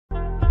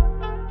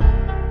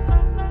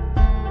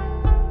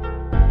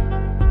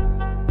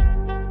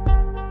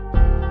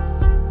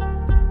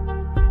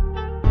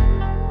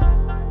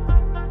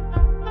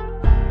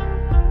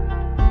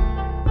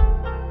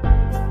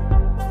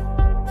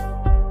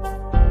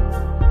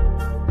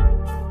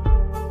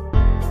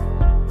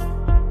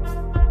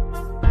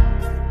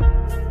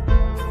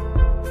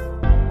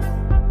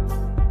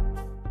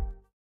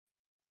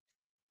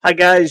Hi,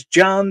 guys.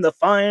 John, the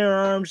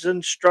firearms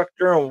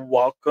instructor, and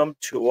welcome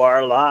to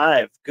our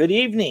live. Good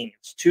evening.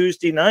 It's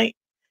Tuesday night.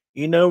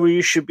 You know where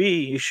you should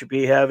be. You should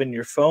be having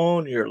your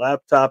phone, your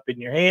laptop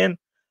in your hand,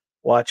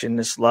 watching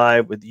this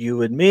live with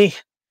you and me.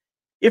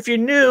 If you're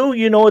new,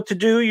 you know what to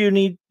do. You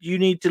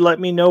need to let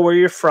me know where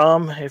you're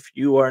from. If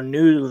you are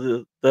new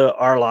to the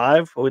our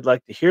live, we'd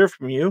like to hear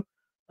from you.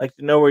 Like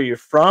to know where you're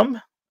from,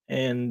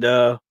 and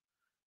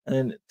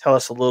and tell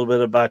us a little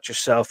bit about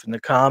yourself in the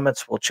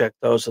comments. We'll check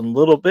those in a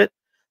little bit.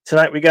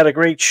 Tonight we got a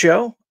great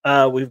show.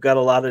 We've got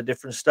a lot of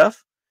different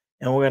stuff,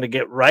 and we're going to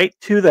get right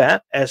to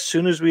that as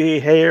soon as we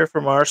hear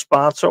from our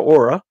sponsor,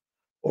 Aura.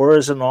 Aura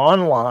is an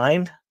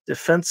online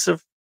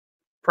defensive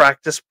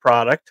practice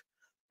product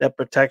that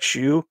protects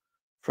you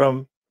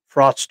from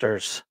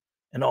fraudsters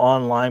and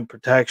online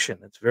protection.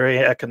 It's very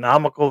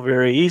economical,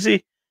 very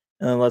easy,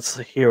 and let's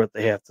hear what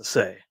they have to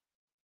say.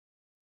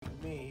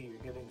 Me, you're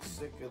getting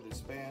sick of the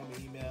spam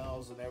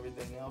emails and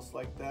everything else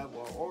like that.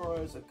 Well, Aura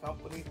is a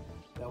company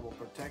that will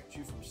protect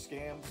you from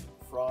scams,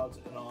 frauds,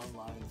 and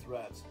online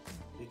threats.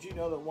 Did you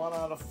know that 1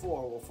 out of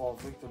 4 will fall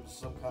victim to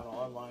some kind of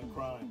online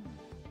crime?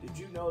 Did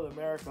you know that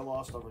America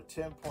lost over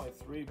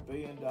 $10.3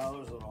 billion in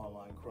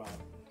online crime?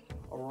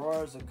 Aurora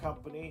is a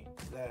company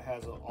that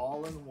has an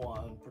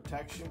all-in-one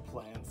protection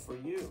plan for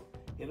you.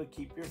 It'll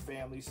keep your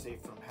family safe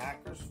from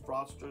hackers,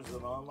 fraudsters,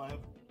 and online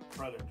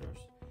predators.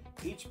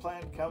 Each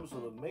plan comes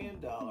with $1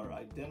 million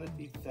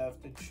identity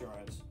theft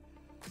insurance.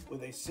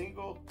 With a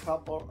single,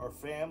 couple, or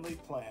family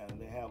plan,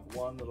 they have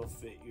one that'll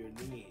fit your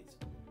needs.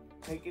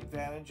 Take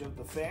advantage of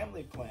the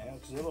family plan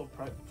because it'll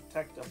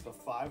protect up to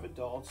 5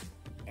 adults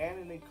and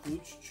it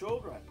includes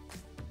children.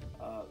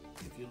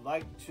 If you'd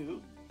like to,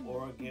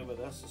 Aura gave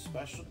us a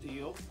special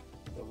deal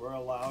that we're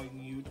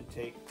allowing you to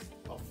take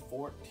a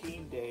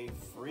 14-day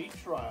free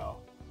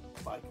trial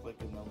by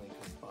clicking the link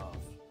above.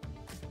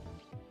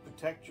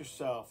 Protect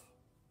yourself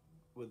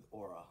with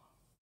Aura.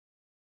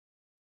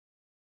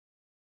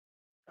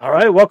 All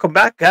right, welcome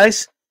back,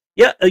 guys.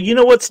 Yeah, you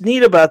know what's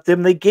neat about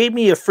them? They gave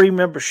me a free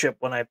membership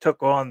when I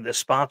took on the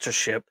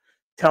sponsorship,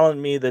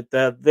 telling me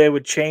that they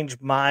would change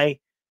my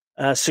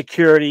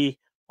security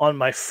on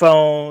my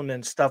phone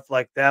and stuff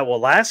like that. Well,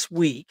 last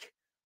week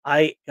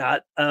I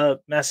got a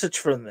message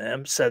from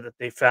them said that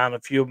they found a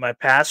few of my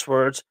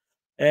passwords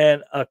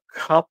and a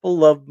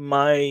couple of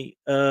my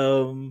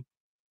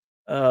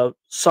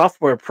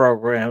software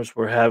programs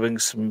were having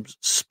some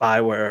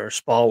spyware or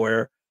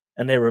spyware,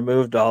 and they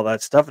removed all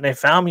that stuff. And they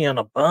found me on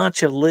a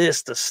bunch of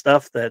lists of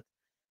stuff that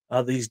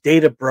these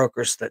data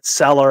brokers that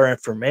sell our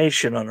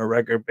information on a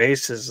regular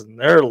basis. And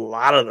there are a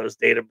lot of those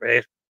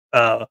database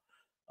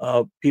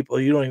people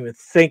you don't even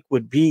think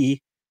would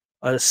be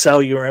sell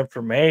your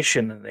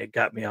information. And they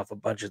got me off a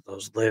bunch of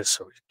those lists.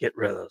 So we get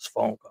rid of those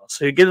phone calls.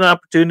 So you get an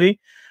opportunity.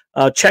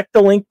 Check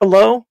the link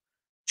below.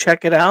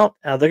 Check it out.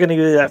 They're going to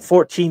give you that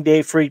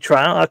 14-day free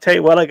trial. I'll tell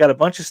you what, I got a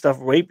bunch of stuff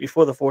right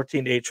before the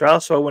 14-day trial,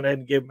 so I went ahead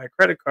and gave my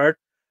credit card,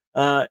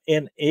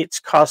 and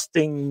it's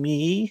costing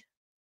me,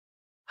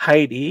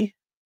 Heidi,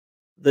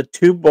 the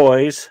 2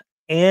 boys,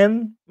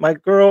 and my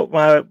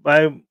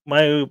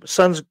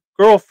son's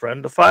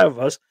girlfriend, the 5 of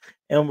us,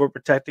 and we're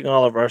protecting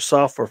all of our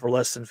software for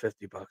less than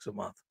 $50 a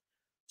month.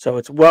 So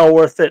it's well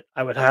worth it.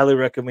 I would highly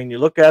recommend you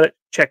look at it.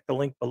 Check the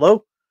link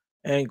below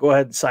and go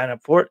ahead and sign up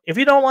for it. If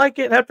you don't like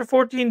it after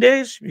 14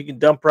 days, you can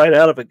dump right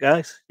out of it,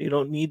 guys. You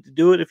don't need to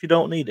do it if you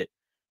don't need it.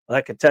 But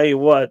I can tell you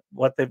what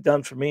they've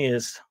done for me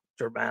is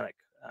dramatic,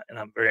 and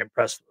I'm very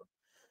impressed with them.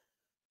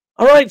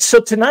 All right, so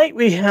tonight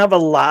we have a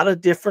lot of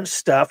different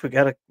stuff.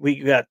 We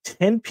got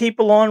 10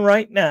 people on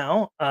right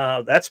now.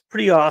 That's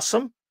pretty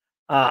awesome.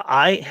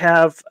 I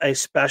have a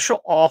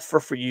special offer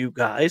for you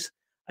guys.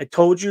 I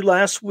told you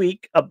last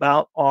week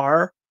about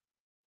our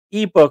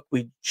ebook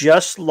we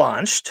just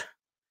launched.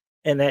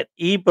 And that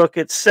ebook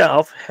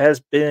itself has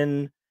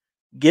been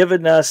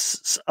giving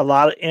us a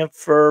lot of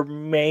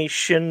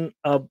information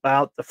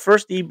about the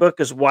first ebook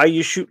is Why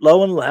You Shoot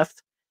Low and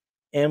Left.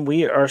 And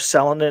we are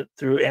selling it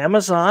through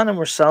Amazon and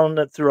we're selling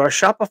it through our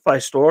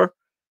Shopify store.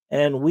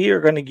 And we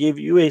are going to give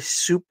you a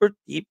super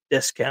deep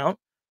discount.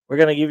 We're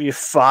going to give you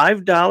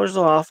 $5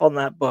 off on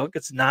that book.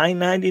 It's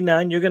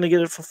 $9.99. You're going to get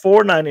it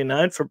for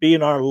 $4.99 for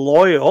being our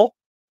loyal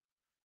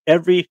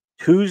every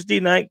Tuesday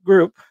night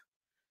group.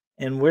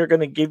 And we're going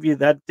to give you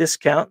that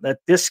discount. That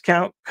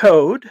discount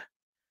code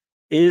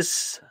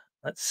is,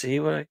 let's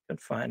see what I can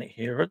find it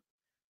here.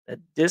 That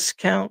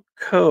discount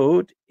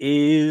code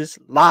is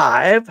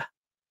live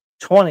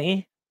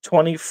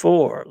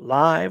 2024.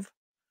 Live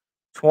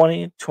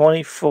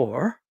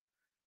 2024.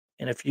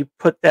 And if you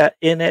put that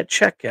in at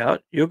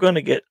checkout, you're going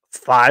to get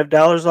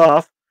 $5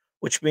 off,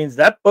 which means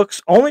that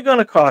book's only going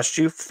to cost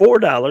you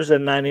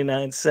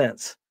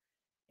 $4.99.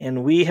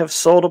 And we have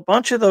sold a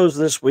bunch of those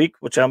this week,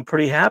 which I'm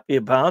pretty happy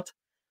about.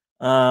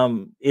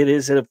 It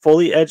is a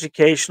fully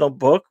educational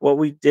book. What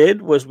we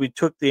did was we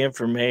took the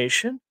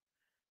information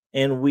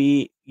and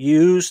we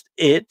used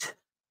it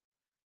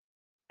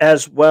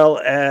as well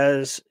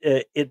as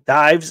it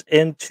dives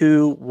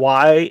into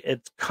why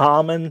it's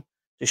common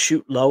to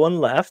shoot low and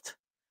left.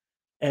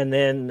 and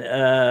then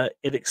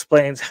it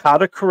explains how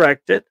to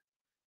correct it.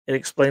 It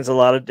explains a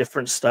lot of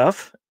different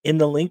stuff. In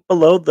the link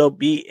below, there'll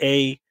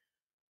be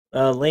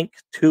a link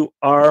to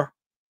our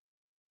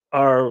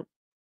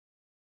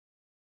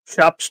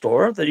shop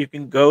store that you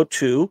can go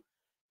to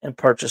and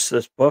purchase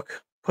this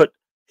book. Put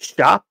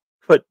shop,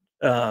 put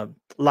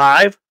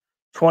live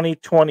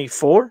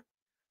 2024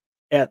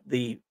 at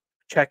the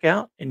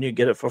checkout, and you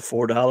get it for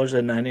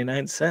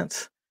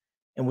 $4.99.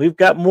 And we've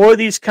got more of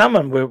these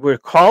coming. We're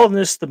calling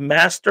this the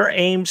Master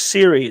Aim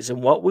series.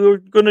 And what we're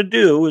going to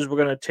do is we're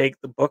going to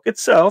take the book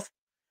itself,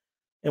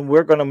 and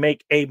we're going to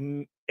make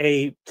a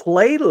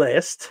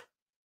playlist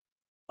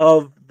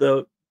of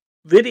the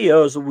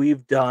videos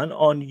we've done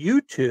on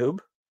YouTube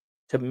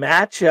to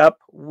match up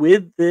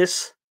with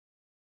this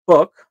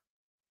book.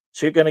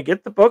 So you're going to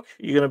get the book.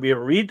 You're going to be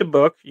able to read the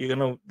book.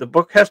 The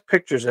book has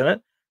pictures in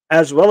it,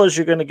 as well as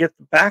you're going to get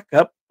the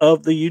backup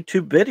of the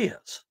YouTube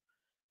videos.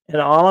 And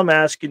all I'm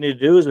asking you to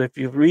do is, if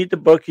you read the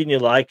book and you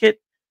like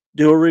it,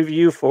 do a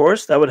review for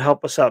us. That would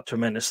help us out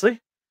tremendously.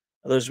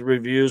 Those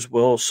reviews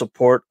will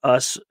support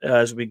us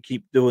as we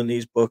keep doing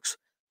these books.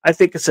 I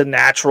think it's a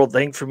natural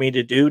thing for me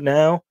to do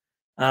now,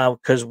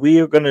 because we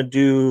have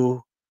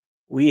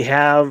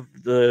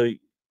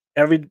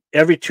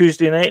every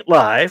Tuesday night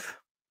live,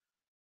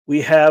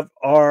 we have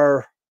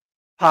our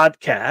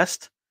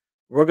podcast.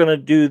 We're going to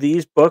do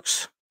these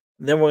books,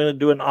 and then we're going to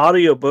do an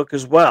audio book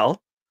as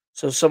well.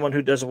 So someone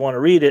who doesn't want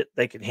to read it,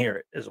 they can hear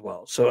it as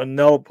well. And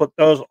they'll put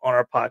those on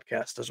our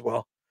podcast as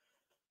well.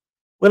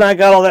 When I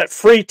got all that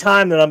free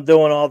time that I'm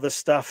doing all this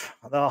stuff,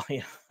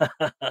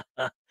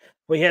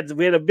 we had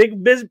a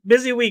big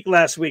busy week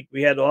last week.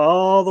 We had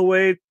all the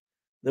way.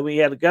 Then we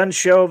had a gun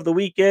show of the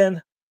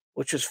weekend,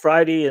 which was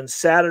Friday and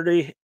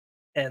Saturday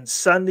and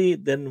Sunday.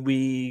 Then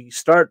we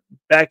start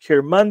back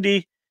here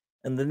Monday,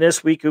 and then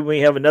this weekend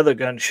we have another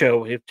gun show.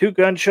 We have 2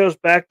 gun shows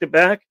back to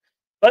back.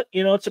 But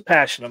it's a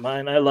passion of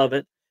mine. I love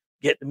it.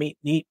 Get to meet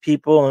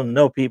people and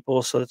know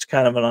people, so it's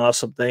kind of an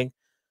awesome thing.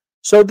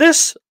 So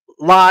this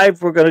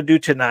live we're going to do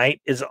tonight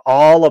is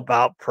all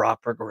about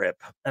proper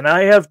grip. And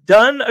I have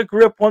done a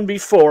grip one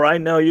before. I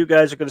know you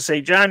guys are going to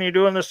say, John, you're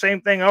doing the same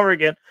thing over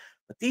again.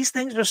 But these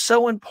things are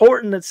so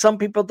important that some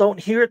people don't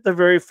hear it the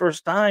very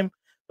first time.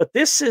 But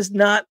this is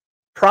not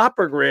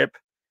proper grip.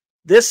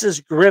 This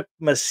is grip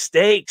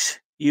mistakes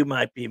you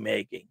might be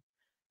making.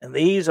 And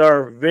these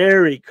are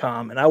very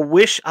common. I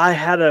wish I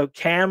had a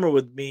camera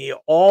with me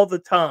all the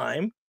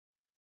time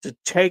to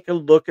take a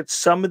look at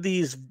some of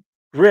these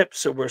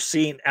grips that we're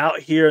seeing out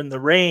here in the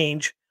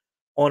range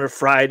on a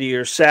Friday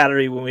or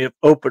Saturday when we have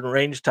open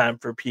range time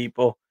for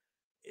people.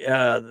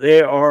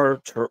 They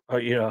are,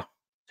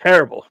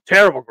 terrible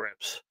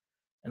grips.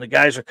 And the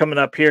guys are coming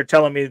up here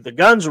telling me the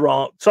gun's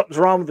wrong. Something's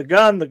wrong with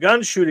the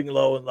gun's shooting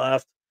low and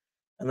left.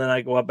 And then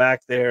I go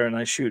back there and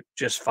I shoot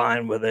just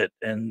fine with it.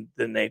 And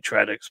then they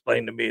try to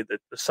explain to me that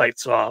the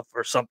sight's off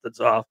or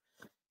something's off.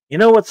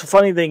 What's the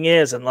funny thing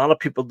is, and a lot of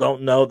people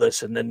don't know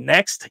this, and the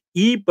next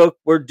ebook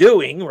we're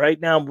doing right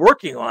now, I'm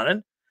working on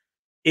it,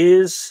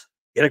 is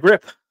Get a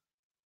Grip.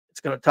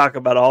 It's going to talk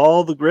about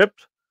all the grip,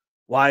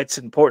 why it's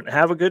important to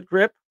have a good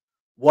grip,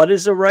 what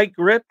is the right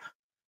grip,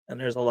 and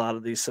there's a lot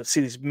of these. So see,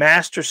 these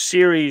Master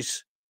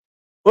Series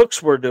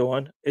books we're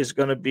doing is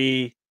going to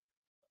be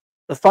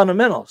the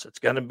fundamentals. It's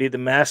going to be the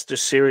Master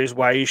Series,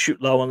 why you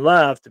shoot low and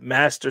left,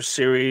 Master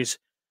Series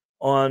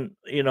on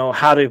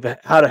how to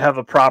have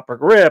a proper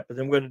grip, and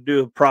then we're going to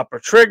do a proper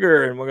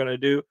trigger, and we're going to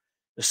do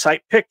the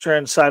sight picture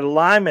and sight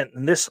alignment,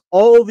 and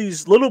all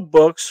these little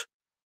books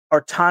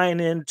are tying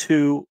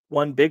into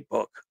one big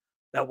book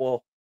that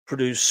will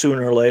produce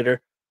sooner or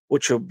later,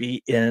 which will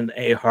be in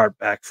a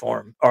hardback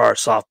form or a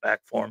softback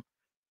form.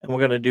 And we're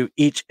going to do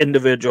each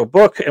individual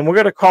book, and we're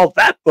going to call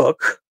that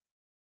book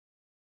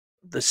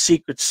The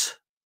Secrets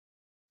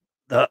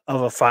of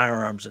a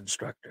Firearms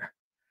Instructor.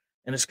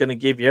 And it's going to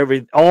give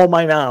you all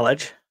my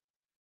knowledge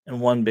in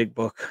one big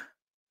book.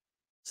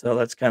 So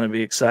that's going to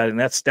be exciting.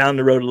 That's down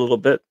the road a little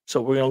bit.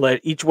 So we're going to let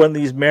each one of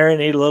these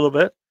marinate a little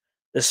bit.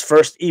 This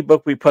first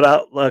ebook we put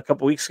out a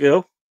couple weeks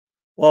ago.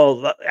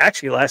 Well,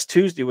 actually, last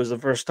Tuesday was the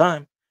first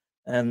time.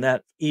 And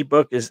that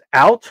ebook is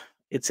out.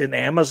 It's in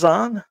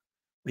Amazon.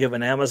 We have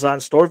an Amazon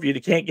store. If you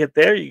can't get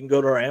there, you can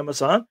go to our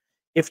Amazon.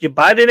 If you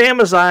buy it at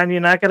Amazon, you're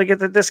not going to get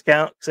the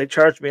discount because they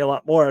charge me a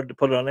lot more to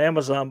put it on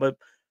Amazon. But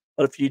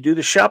if you do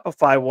the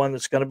Shopify one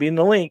that's going to be in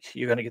the link,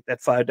 you're going to get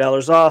that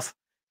 $5 off.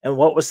 And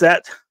what was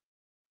that?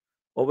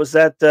 What was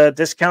that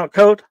discount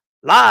code?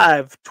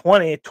 Live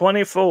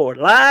 2024.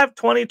 Live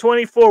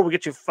 2024 will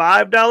get you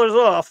 $5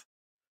 off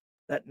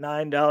that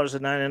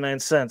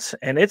 $9.99.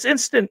 And it's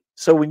instant.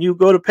 So when you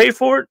go to pay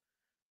for it,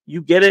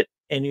 you get it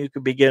and you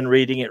can begin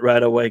reading it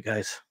right away,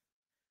 guys.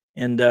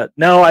 And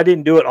no, I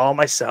didn't do it all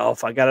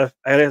myself. I got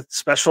a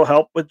special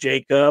help with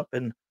Jacob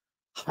and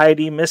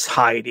Heidi, Miss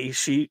Heidi.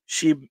 She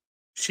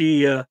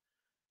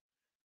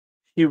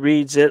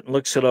reads it and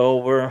looks it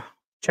over,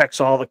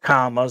 checks all the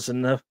commas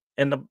and the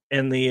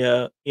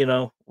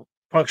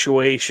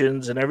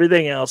punctuations and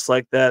everything else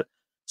like that.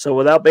 So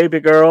without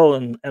baby girl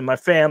and my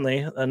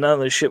family, none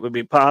of this shit would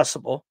be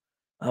possible.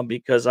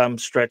 because I'm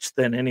stretched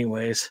thin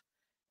anyways.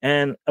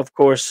 And of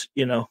course,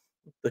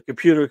 the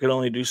computer can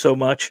only do so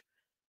much,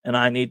 and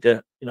I need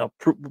to,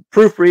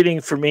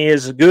 proofreading for me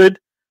is good,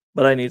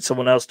 but I need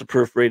someone else to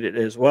proofread it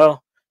as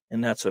well.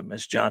 And that's what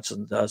Miss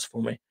Johnson does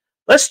for me.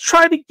 Let's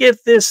try to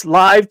get this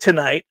live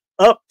tonight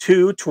up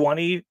to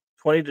 20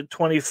 to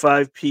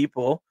 25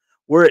 people.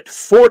 We're at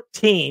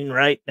 14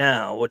 right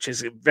now, which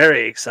is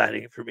very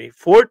exciting for me.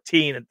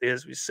 14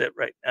 as we sit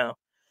right now.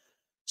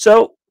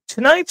 So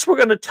tonight's we're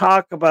going to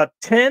talk about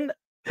 10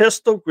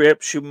 pistol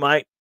grips you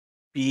might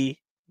be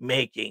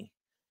making.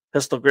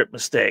 Pistol grip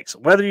mistakes.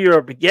 Whether you're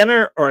a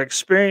beginner or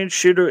experienced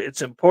shooter,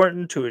 it's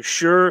important to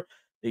assure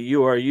that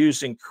you are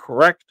using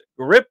correct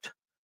grip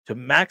to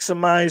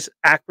maximize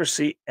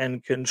accuracy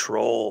and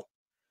control.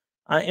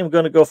 I am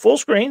going to go full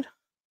screen,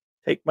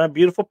 take my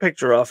beautiful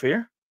picture off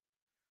here,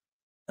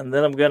 and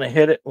then I'm going to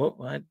hit it. Well,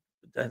 I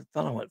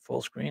thought I went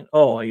full screen.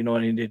 Oh, you know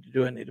what I need to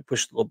do? I need to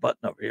push the little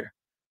button over here.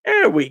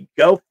 There we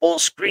go, full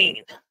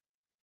screen.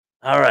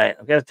 All right,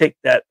 I'm going to take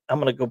that. I'm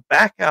going to go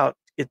back out,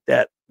 get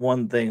that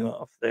one thing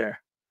off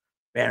there,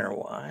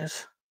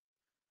 banner-wise.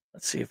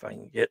 Let's see if I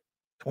can get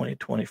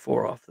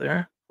 2024 off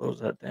there. Close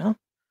that down.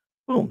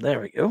 Boom,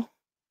 there we go.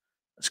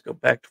 Let's go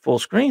back to full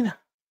screen.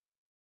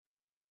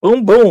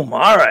 Boom, boom.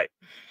 All right.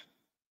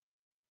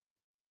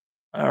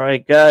 All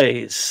right,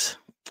 guys.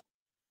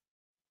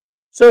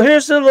 So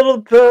here's a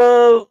little,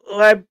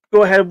 I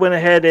went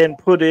ahead and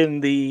put in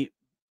the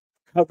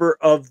cover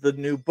of the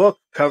new book.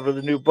 Cover of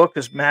the new book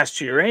is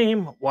Master Your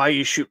Aim, Why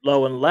You Shoot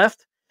Low and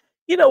Left.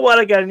 You know what?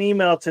 I got an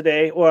email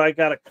today, or I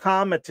got a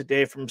comment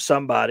today from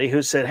somebody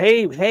who said,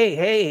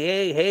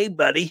 hey,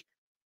 buddy,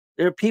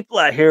 there are people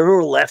out here who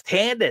are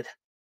left-handed.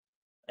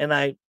 And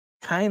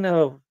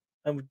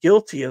I'm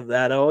guilty of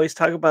that. I always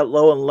talk about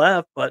low and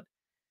left, but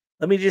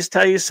let me just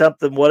tell you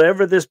something.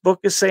 Whatever this book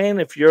is saying,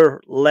 if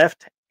you're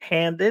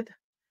left-handed,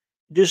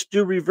 just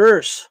do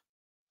reverse.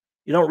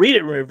 You don't read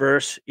it in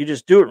reverse. You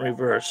just do it in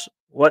reverse.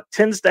 What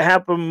tends to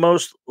happen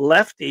most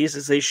lefties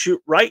is they shoot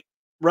right,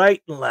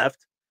 and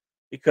left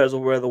because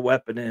of where the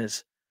weapon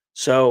is.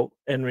 So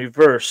in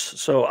reverse.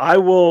 So I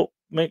will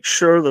make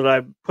sure that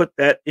I put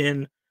that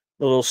in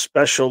little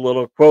special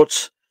little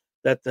quotes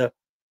that the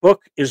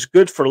book is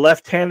good for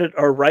left-handed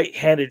or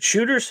right-handed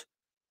shooters.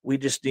 We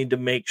just need to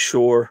make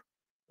sure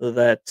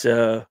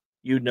that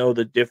you know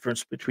the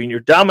difference between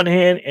your dominant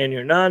hand and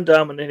your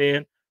non-dominant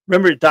hand.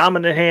 Remember, your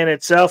dominant hand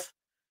itself,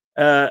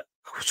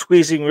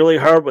 squeezing really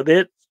hard with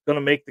it, it's going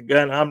to make the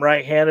gun. I'm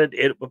right-handed.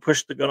 It will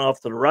push the gun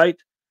off to the right.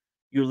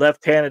 You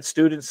left-handed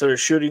students that are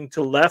shooting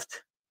to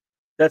left,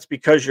 that's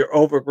because you're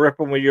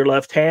over-gripping with your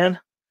left hand.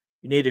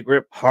 You need to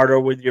grip harder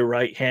with your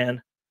right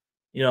hand.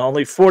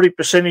 Only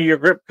 40% of your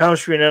grip comes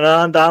from your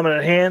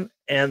non-dominant hand,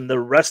 and the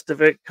rest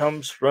of it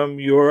comes from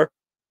your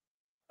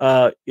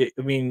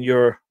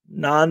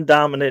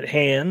non-dominant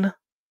hand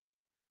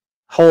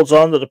holds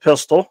onto the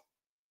pistol,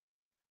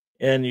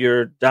 and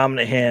your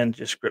dominant hand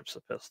just grips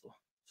the pistol.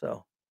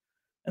 So,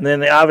 and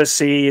then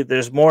obviously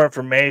there's more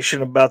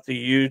information about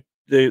the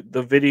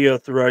video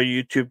through our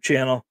YouTube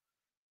channel.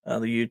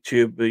 The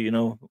YouTube,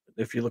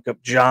 if you look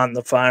up John,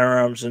 the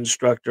firearms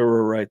instructor,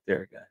 we're right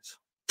there, guys.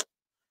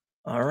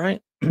 All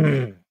right.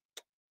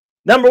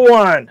 Number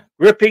 1,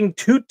 gripping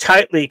too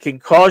tightly can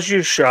cause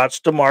your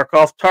shots to mark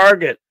off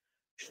target.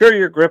 Sure,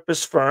 your grip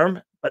is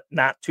firm, but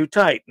not too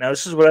tight. Now,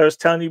 this is what I was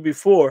telling you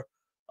before.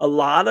 A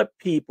lot of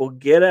people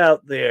get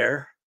out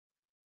there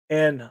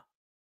and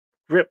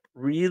grip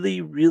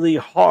really, really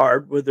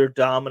hard with their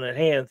dominant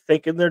hand,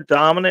 thinking their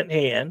dominant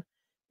hand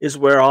is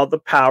where all the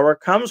power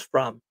comes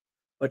from.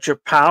 But your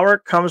power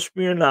comes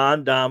from your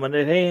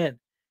non-dominant hand.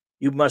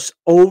 You must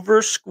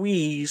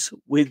over-squeeze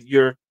with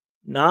your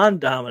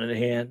non-dominant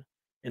hand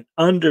and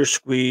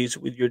under-squeeze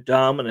with your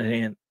dominant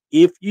hand.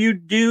 If you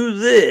do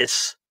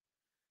this,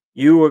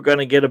 you are going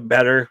to get a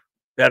better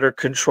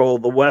control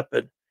of the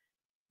weapon.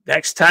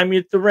 Next time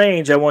you're at the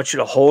range, I want you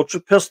to hold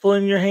your pistol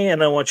in your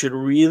hand. I want you to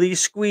really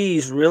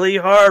squeeze really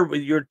hard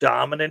with your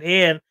dominant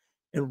hand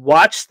and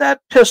watch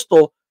that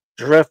pistol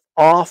drift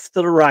off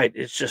to the right.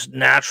 It's just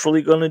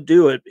naturally going to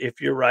do it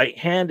if you're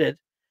right-handed,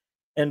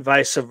 and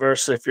vice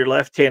versa. If you're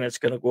left-handed, it's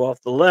going to go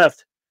off the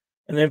left.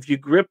 And if you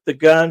grip the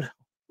gun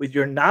with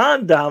your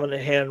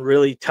non-dominant hand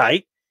really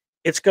tight,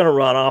 it's going to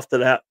run off to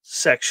that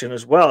section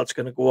as well. It's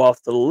going to go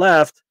off to the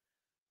left.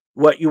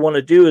 What you want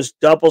to do is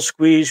double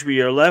squeeze with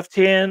your left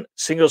hand,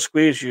 single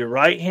squeeze with your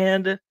right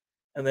hand,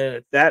 and then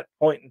at that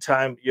point in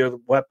time, your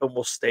weapon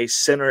will stay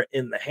center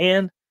in the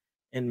hand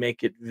and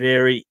make it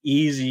very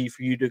easy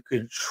for you to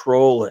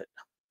control it.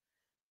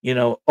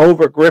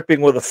 Over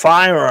gripping with a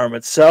firearm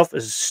itself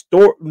is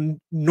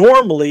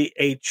normally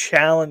a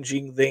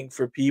challenging thing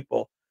for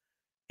people.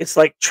 It's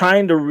like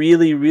trying to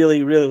really,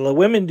 the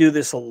women do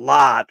this a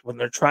lot when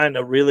they're trying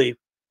to really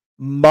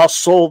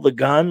muscle the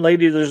gun.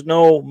 Lady, there's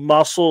no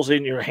muscles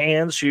in your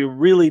hands, so you're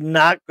really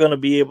not going to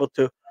be able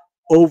to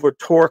over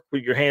torque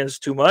with your hands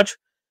too much.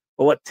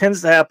 But what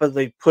tends to happen,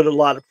 they put a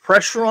lot of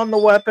pressure on the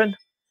weapon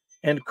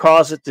and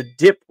cause it to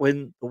dip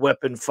when the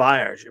weapon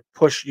fires.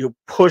 You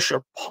push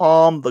or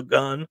palm the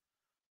gun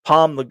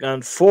palm the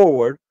gun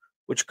forward,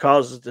 which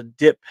causes the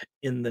dip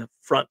in the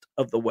front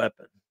of the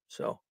weapon.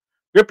 So,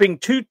 gripping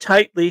too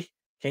tightly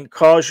can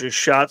cause your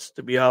shots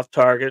to be off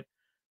target.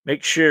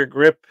 Make sure your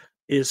grip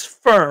is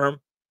firm,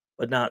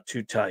 but not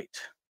too tight.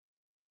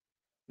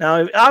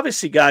 Now,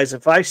 obviously, guys,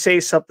 if I say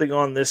something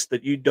on this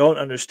that you don't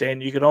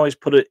understand, you can always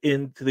put it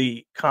into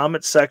the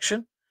comment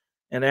section.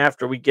 And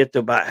after we get to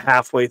about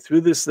halfway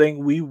through this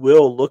thing, we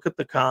will look at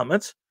the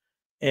comments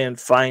and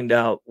find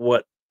out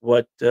what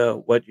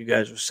you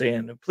guys are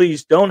saying. And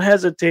please don't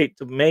hesitate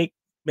to make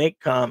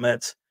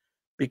comments,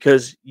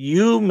 because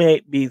you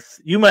might be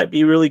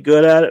really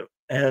good at it,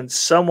 and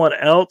someone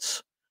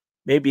else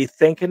may be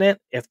thinking it.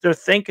 If they're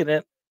thinking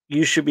it,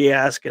 you should be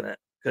asking it,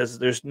 because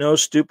there's no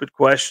stupid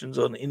questions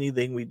on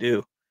anything we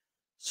do.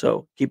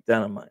 So keep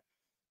that in mind.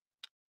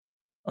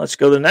 Let's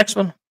go to the next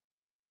one.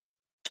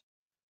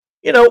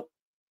 You know,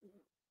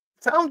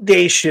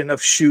 foundation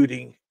of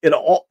shooting,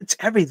 it's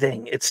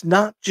everything. It's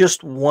not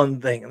just one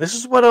thing. And this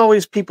is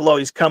what people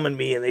always come to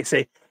me and they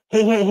say,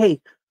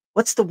 hey,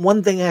 what's the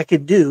one thing I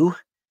can do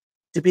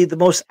to be the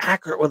most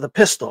accurate with a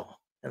pistol?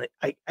 And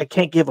I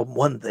can't give them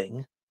one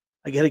thing.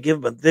 I got to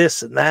give them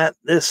this and that,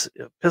 this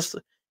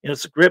pistol.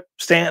 It's a grip,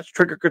 stance,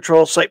 trigger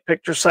control, sight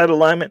picture, sight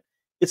alignment.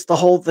 It's the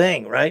whole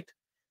thing, right?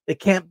 They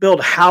can't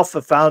build half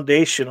a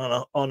foundation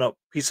on a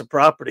piece of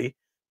property.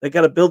 They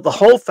got to build the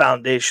whole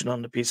foundation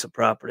on the piece of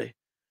property.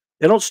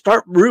 They don't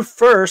start roof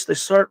first, they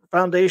start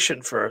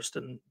foundation first.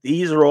 And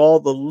these are all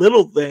the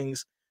little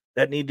things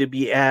that need to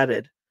be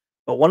added.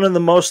 But one of the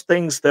most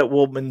things that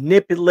will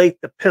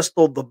manipulate the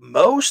pistol the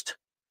most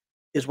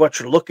is what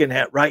you're looking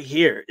at right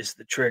here, is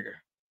the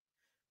trigger.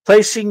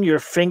 Placing your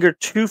finger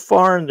too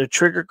far in the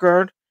trigger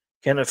guard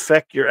can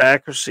affect your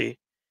accuracy.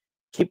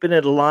 Keeping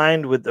it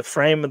aligned with the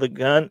frame of the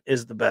gun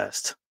is the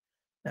best.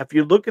 Now, if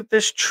you look at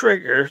this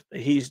trigger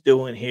that he's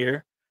doing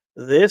here,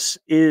 this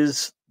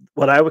is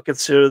what I would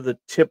consider the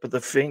tip of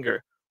the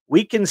finger.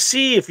 We can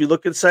see, if you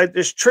look inside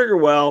this trigger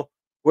well,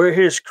 where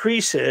his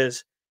crease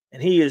is,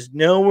 and he is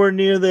nowhere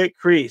near that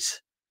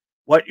crease.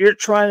 What you're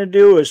trying to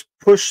do is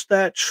push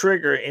that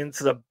trigger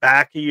into the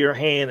back of your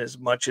hand as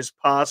much as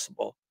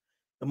possible.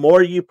 The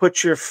more you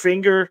put your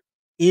finger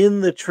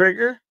in the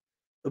trigger,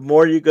 the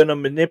more you're going to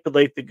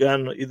manipulate the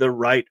gun either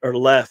right or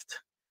left.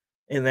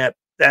 And that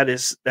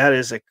is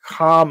a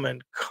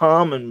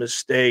common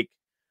mistake.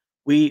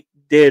 We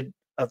did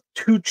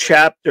 2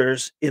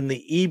 chapters in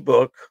the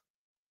ebook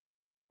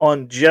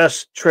on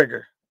just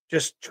trigger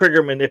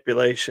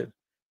manipulation,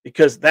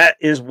 because that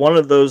is one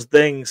of those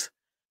things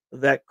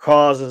that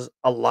causes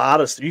a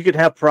lot of. You can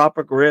have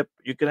proper grip,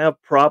 you can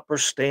have proper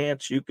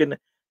stance, you can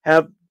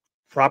have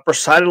proper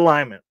sight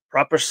alignment,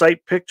 proper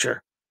sight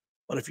picture,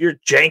 but if you're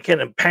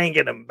janking and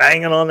panging and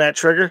banging on that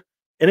trigger,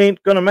 it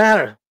ain't going to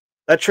matter.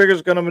 That trigger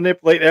is going to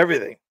manipulate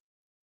everything.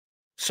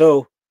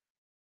 So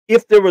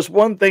if there was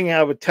one thing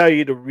I would tell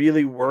you to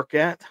really work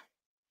at,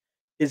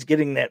 is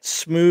getting that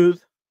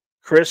smooth,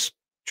 crisp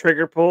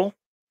trigger pull,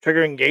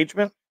 trigger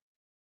engagement,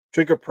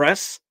 trigger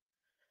press,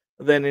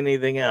 than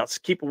anything else.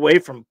 Keep away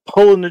from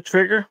pulling the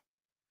trigger.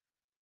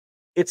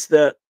 It's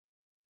the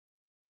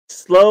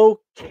slow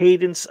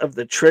cadence of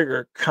the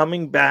trigger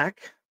coming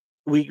back.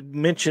 We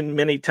mentioned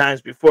many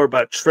times before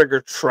about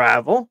trigger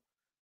travel,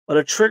 but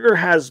a trigger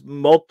has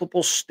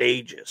multiple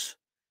stages.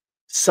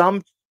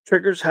 Some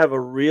triggers have a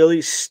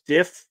really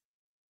stiff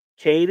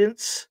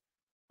cadence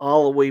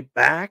all the way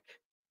back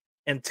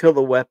until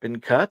the weapon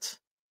cuts.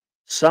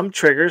 Some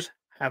triggers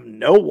have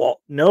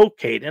no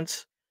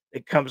cadence.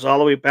 It comes all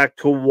the way back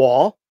to a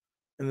wall,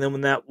 and then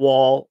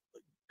when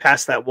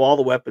past that wall,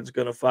 the weapon's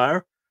going to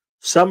fire.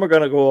 Some are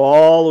going to go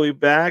all the way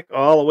back,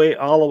 all the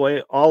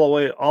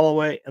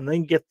way, and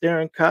then get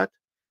there and cut.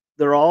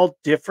 They're all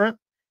different,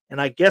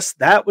 and I guess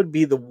that would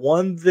be the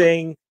one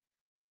thing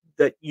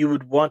that you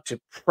would want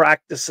to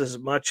practice as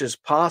much as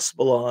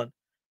possible on,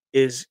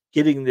 is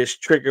getting this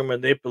trigger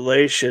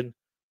manipulation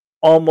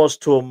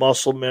almost to a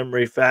muscle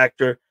memory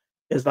factor.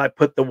 As I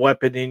put the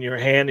weapon in your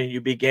hand and you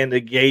begin to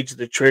gauge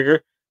the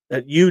trigger,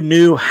 that you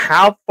knew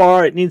how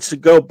far it needs to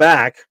go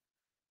back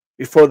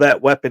before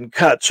that weapon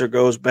cuts or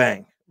goes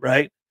bang,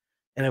 right?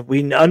 And if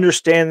we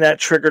understand that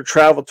trigger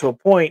travel to a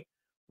point,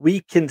 we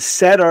can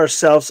set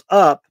ourselves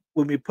up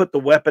when we put the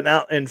weapon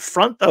out in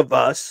front of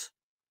us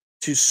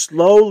to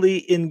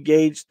slowly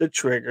engage the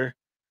trigger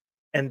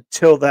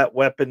until that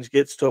weapon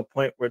gets to a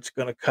point where it's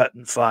going to cut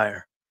and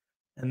fire.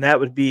 And that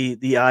would be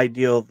the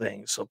ideal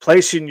thing. So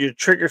placing your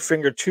trigger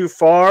finger too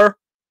far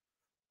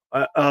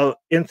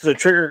into the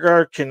trigger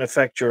guard can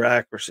affect your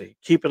accuracy.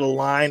 Keep it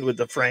aligned with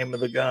the frame of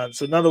the gun.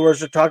 So in other words,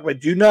 they're talking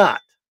about, do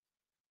not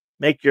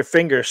make your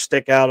finger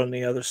stick out on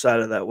the other side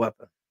of that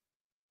weapon.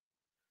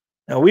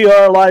 Now, we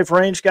are a live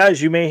range,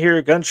 guys. You may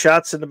hear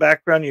gunshots in the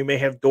background. You may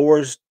have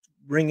doors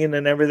ringing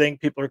and everything.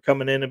 People are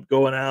coming in and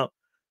going out.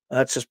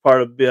 That's just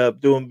part of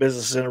doing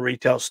business in a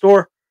retail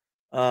store.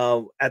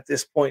 At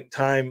this point in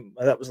time,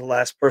 that was the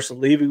last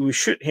person leaving. We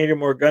shouldn't hear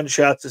more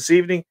gunshots this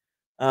evening,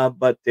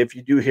 but if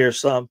you do hear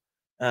some,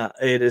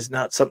 it is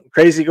not something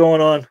crazy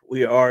going on.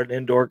 We are an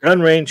indoor gun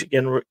range,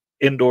 again,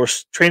 indoor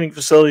training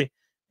facility,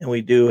 and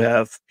we do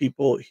have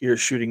people here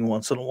shooting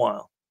once in a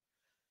while.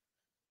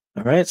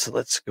 All right, so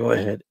let's go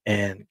ahead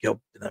and go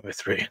to number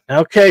 3.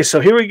 Okay, so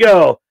here we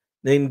go.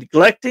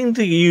 Neglecting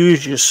to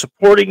use your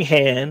supporting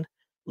hand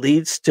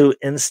leads to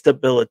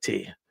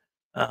instability.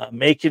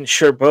 Making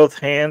sure both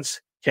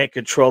hands can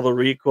control the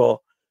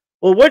recoil.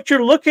 Well, what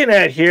you're looking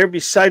at here,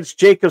 besides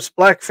Jacob's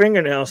black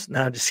fingernails,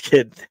 no, I'm just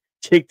kidding.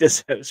 Jake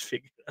does have his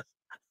fingernails.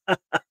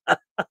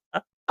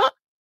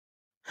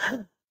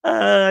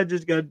 I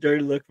just got a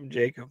dirty look from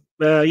Jacob.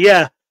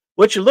 Yeah,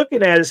 what you're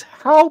looking at is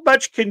how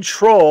much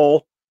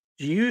control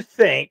do you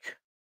think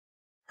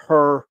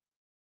her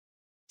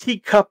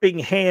teacupping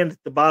hand at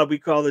the bottom, we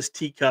call this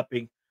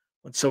teacupping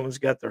when someone's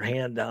got their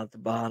hand down at the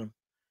bottom.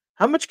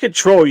 How much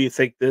control you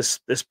think this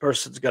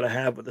person's going to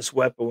have with this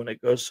weapon when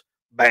it goes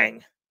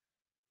bang?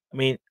 I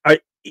mean,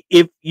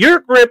 if your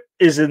grip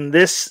is in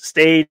this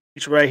stage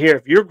right here,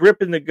 if you're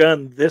gripping the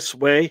gun this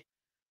way,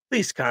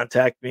 please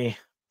contact me.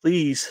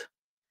 Please.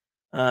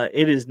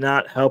 It is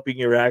not helping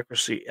your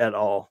accuracy at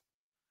all.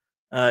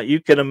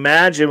 You can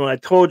imagine when I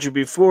told you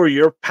before,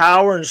 your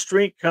power and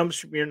strength comes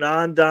from your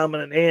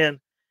non-dominant hand.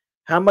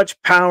 How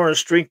much power and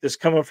strength is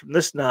coming from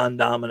this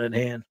non-dominant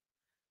hand?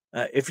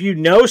 If you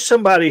know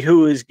somebody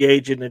who is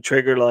gauging the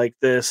trigger like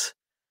this,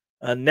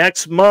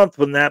 next month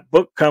when that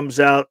book comes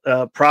out,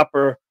 your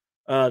proper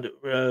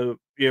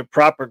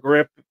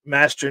grip,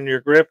 mastering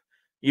your grip,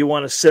 you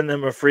want to send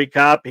them a free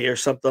copy or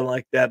something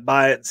like that.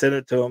 Buy it and send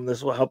it to them.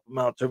 This will help them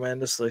out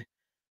tremendously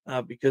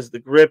because the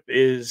grip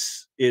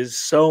is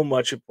so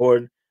much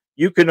important.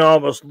 You can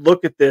almost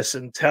look at this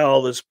and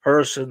tell this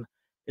person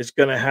is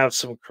going to have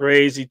some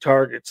crazy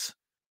targets.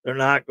 They're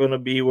not going to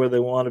be where they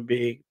want to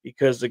be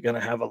because they're going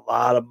to have a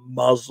lot of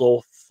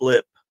muzzle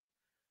flip.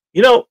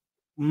 You know,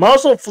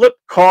 muzzle flip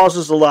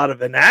causes a lot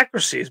of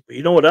inaccuracies, but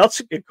you know what else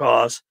it could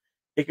cause?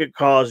 It could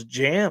cause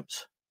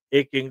jams.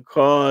 It can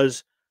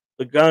cause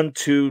the gun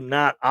to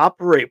not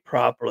operate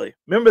properly.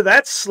 Remember,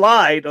 that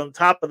slide on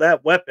top of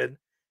that weapon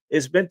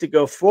is meant to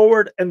go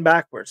forward and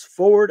backwards,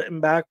 forward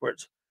and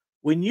backwards.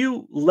 When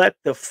you let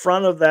the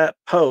front of that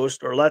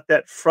post or let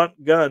that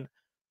front gun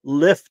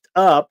lift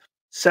up,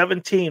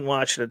 17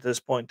 watching at this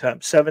point in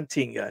time,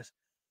 17 guys.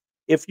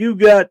 If you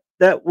got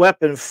that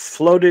weapon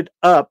floated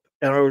up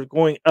and are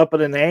going up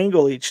at an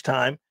angle each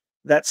time,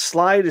 that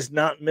slide is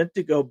not meant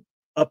to go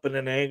up at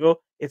an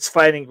angle. It's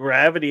fighting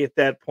gravity at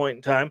that point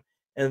in time,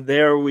 and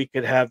there we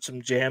could have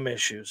some jam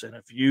issues. And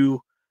if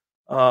you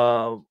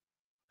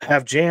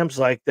have jams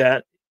like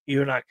that,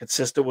 you're not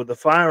consistent with the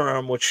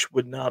firearm, which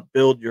would not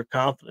build your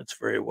confidence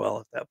very well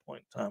at that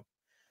point in time.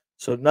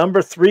 So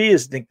number 3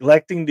 is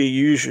neglecting to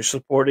use your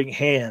supporting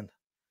hand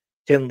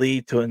can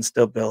lead to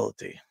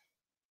instability.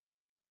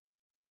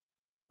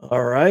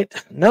 All right.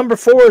 Number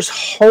 4 is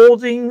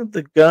holding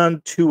the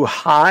gun too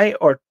high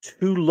or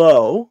too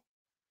low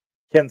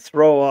can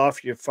throw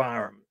off your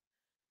firearm.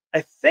 I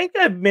think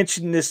I've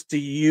mentioned this to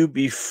you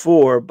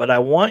before, but I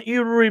want you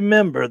to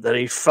remember that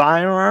a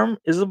firearm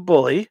is a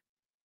bully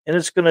and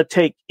it's going to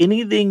take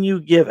anything you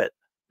give it.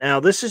 Now,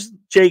 this is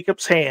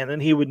Jacob's hand, and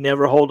he would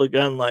never hold a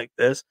gun like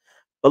this.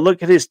 But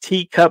look at his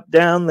teacup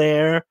down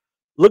there.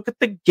 Look at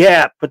the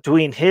gap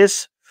between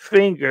his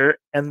finger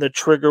and the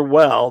trigger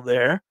well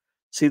there.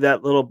 See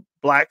that little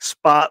black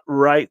spot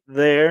right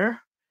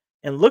there?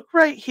 And look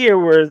right here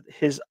where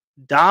his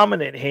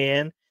dominant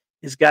hand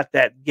has got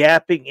that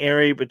gapping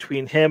area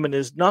between him and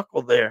his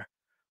knuckle there.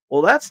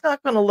 Well, that's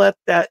not going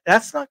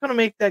to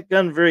make that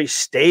gun very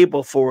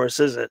stable for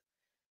us, is it?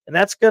 And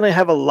that's going to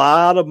have a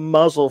lot of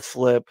muzzle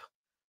flip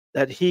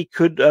that he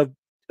could have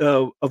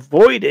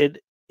avoided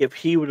if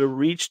he would have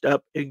reached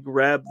up and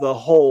grabbed the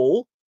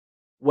whole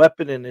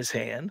weapon in his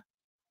hand,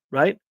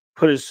 right?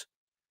 Put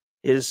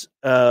his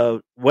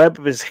web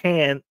of his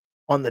hand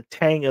on the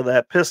tang of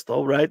that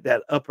pistol, right?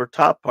 That upper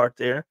top part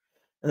there,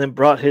 and then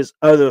brought his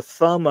other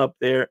thumb up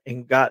there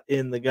and got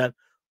in the gun.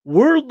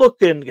 We're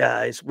looking,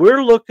 guys,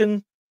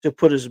 to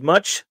put as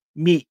much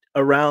meat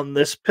around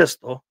this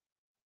pistol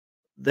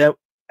that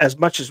as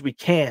much as we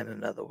can,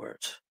 in other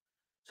words.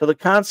 So the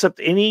concept,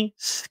 any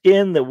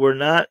skin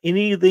that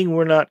anything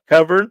we're not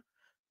covered,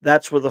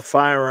 that's where the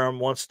firearm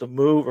wants to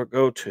move or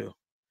go to.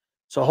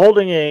 So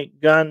holding a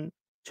gun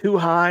too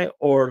high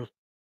or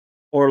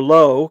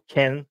low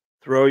can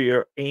throw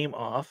your aim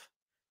off.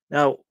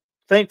 Now,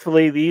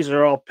 thankfully, these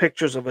are all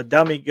pictures of a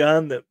dummy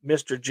gun that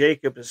Mr.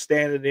 Jacob is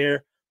standing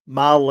there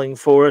modeling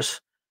for us.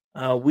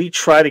 We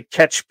try to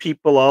catch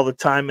people all the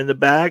time in the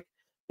back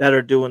that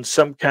are doing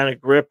some kind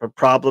of grip or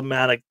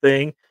problematic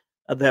thing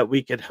that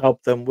we could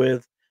help them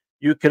with.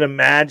 You can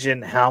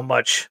imagine how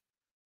much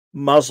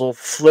muzzle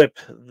flip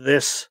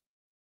this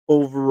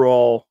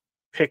overall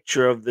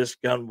picture of this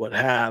gun would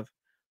have.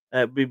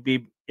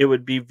 It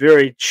would be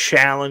very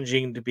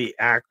challenging to be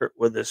accurate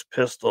with this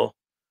pistol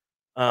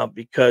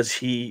because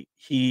he's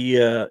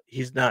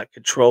not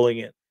controlling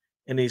it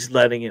and he's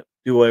letting it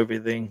do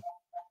everything.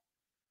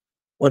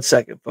 1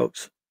 second,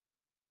 folks.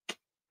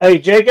 Hey,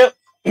 Jacob.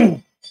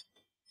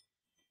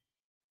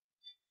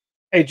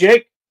 Hey,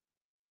 Jake.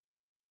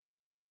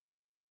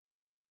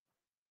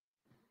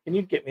 Can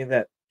you get me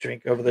that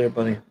drink over there,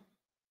 buddy.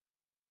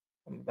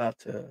 I'm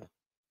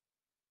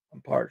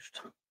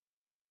parched.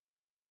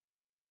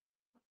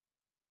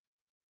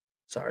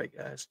 Sorry,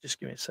 guys. Just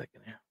give me a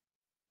second here.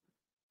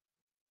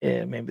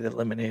 Yeah, maybe the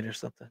lemonade or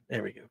something.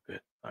 There we go.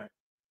 Good. All right.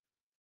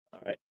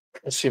 All right.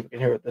 Let's see if we can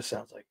hear what this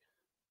sounds like.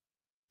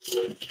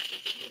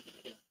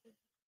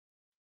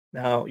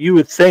 Now, you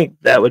would think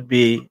that would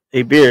be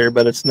a beer,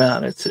 but it's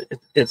not.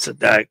 It's a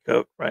Diet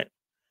Coke, right?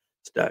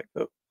 It's Diet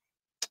Coke.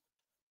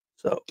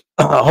 So,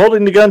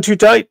 holding the gun too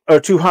tight or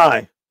too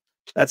high.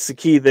 That's the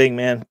key thing,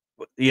 man.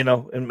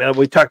 And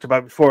we talked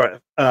about before,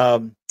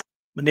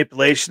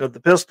 manipulation of the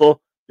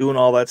pistol, doing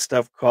all that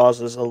stuff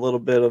causes a little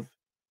bit of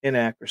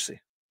inaccuracy.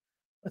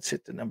 Let's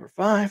hit the number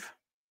 5.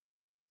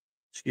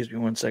 Excuse me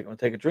 1 second. I'll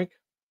take a drink.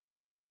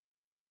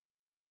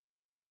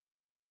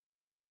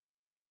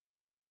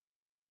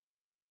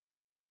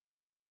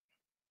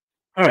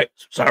 All right.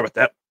 Sorry about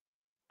that.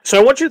 So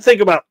I want you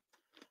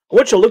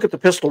to look at the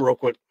pistol real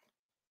quick.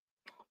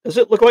 Does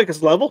it look like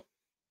it's level?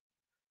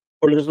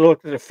 Or does it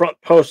look like the front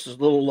post is a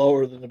little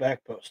lower than the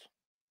back post?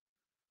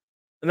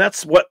 And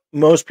that's what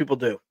most people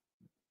do.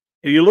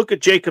 If you look at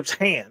Jacob's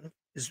hand,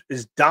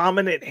 his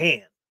dominant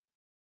hand,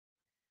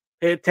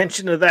 pay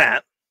attention to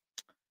that.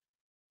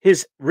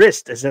 His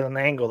wrist is at an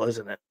angle,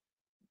 isn't it?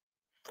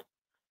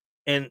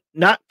 And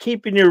not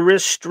keeping your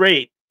wrist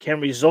straight can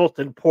result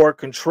in poor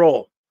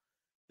control.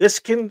 This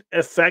can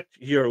affect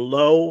your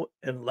low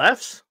and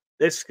lefts.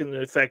 This can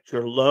affect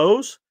your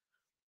lows.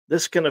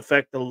 This can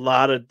affect a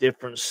lot of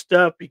different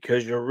stuff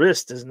because your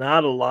wrist is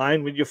not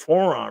aligned with your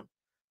forearm.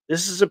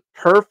 This is a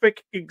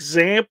perfect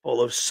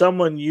example of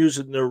someone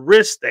using their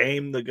wrist to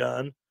aim the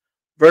gun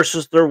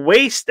versus their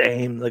waist to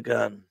aim the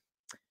gun.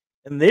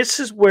 And this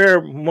is where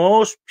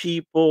most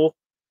people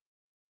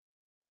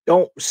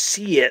don't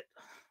see it.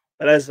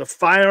 But as a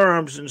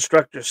firearms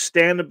instructor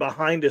standing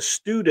behind a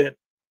student,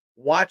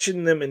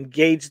 watching them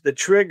engage the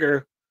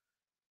trigger,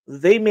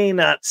 they may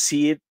not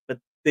see it, but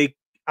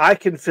I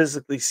can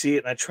physically see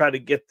it, and I try to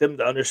get them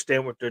to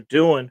understand what they're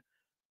doing.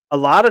 A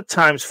lot of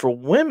times for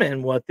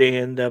women, what they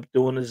end up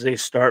doing is they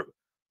start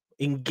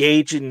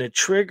engaging the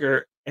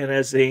trigger, and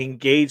as they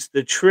engage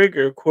the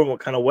trigger, according to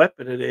what kind of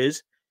weapon it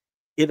is,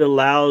 it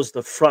allows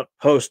the front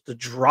post to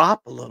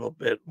drop a little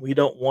bit. We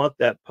don't want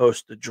that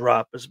post to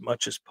drop as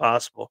much as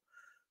possible.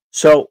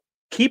 So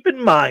keep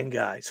in mind,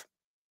 guys,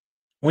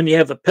 when you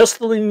have the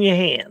pistol in your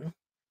hand,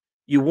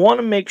 you want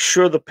to make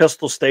sure the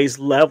pistol stays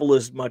level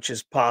as much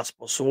as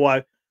possible. So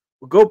we'll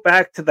go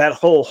back to that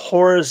whole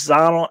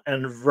horizontal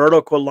and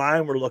vertical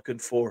line we're looking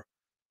for.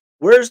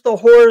 Where's the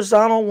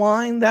horizontal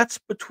line? That's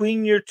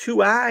between your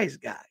two eyes,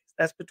 guys.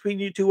 That's between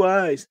your two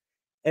eyes.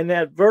 And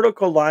that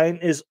vertical line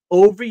is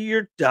over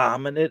your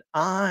dominant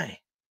eye.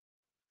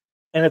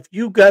 And if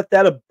you got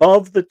that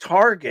above the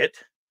target,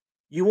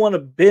 you want to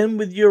bend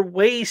with your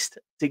waist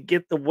to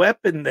get the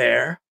weapon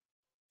there.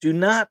 Do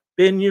not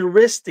bend your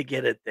wrist to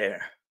get it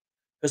there.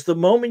 Because the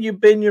moment you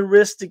bend your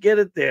wrist to get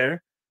it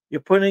there,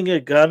 you're putting a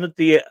gun at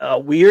the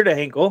weird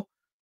angle,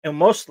 and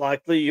most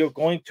likely you're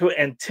going to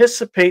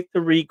anticipate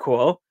the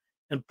recoil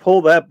and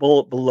pull that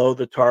bullet below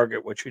the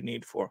target, what you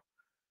need for.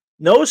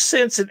 No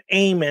sense in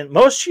aiming.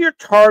 Most of your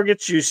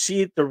targets you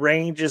see at the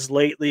ranges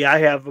lately, I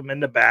have them in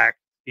the back.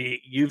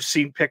 You've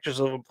seen pictures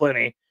of them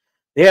plenty.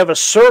 They have a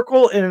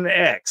circle and an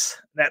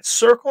X. That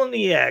circle and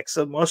the X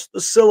of most of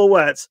the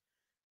silhouettes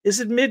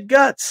is in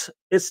mid-guts.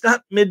 It's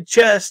not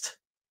mid-chest.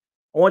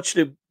 I want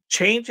you to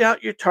change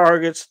out your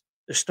targets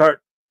to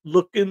start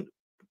looking,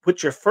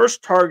 put your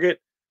first target,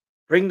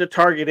 bring the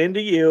target into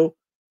you,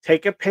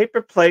 take a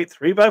paper plate,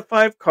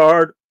 3x5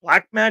 card,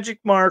 black magic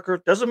marker,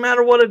 doesn't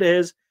matter what it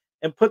is,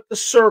 and put the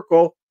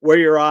circle where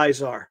your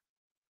eyes are.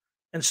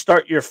 And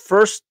start your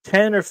first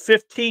 10 or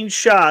 15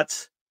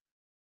 shots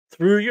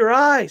through your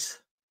eyes.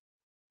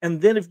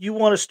 And then if you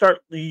want to start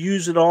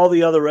using all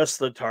the other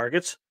rest of the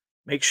targets,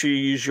 make sure you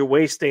use your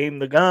waist to aim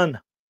the gun,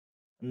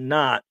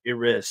 not your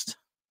wrist.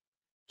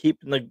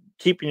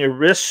 Keeping your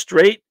wrist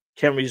straight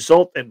can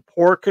result in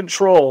poor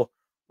control.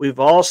 We've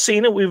all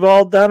seen it. We've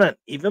all done it.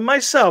 Even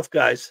myself,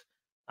 guys.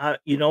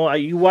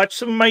 You watch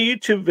some of my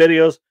YouTube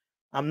videos.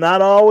 I'm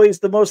not always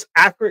the most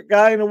accurate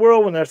guy in the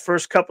world. When that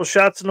first couple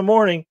shots in the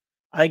morning,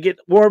 I get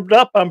warmed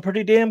up. I'm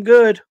pretty damn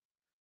good.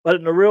 But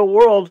in the real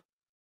world,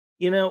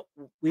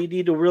 we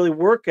need to really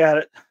work at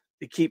it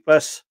to keep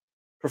us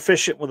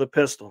proficient with a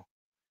pistol.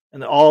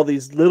 And all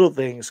these little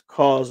things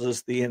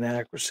causes the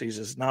inaccuracies.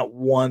 It's not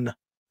one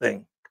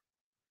thing.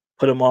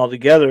 Put them all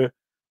together,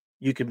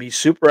 you can be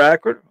super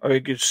accurate or you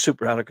get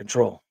super out of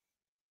control.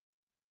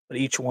 But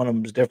each one of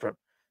them is different.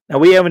 Now,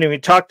 we haven't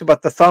even talked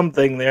about the thumb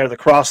thing there, the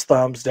cross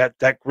thumbs,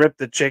 that grip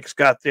that Jake's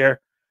got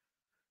there.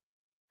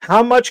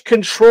 How much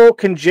control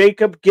can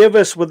Jacob give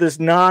us with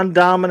his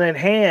non-dominant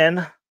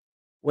hand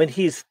when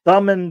he's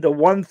thumbing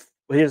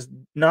his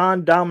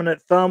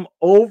non-dominant thumb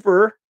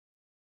over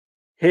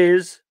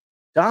his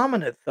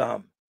dominant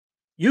thumb?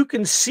 You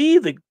can see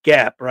the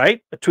gap,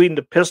 right, between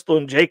the pistol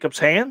and Jacob's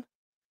hand.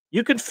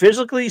 You can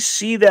physically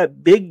see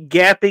that big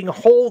gapping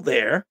hole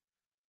there.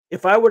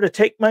 If I were to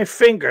take my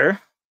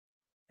finger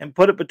and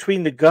put it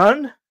between the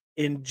gun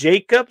in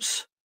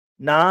Jacob's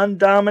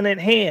non-dominant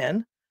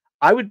hand,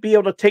 I would be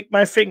able to take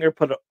my finger,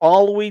 put it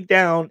all the way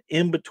down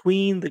in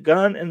between the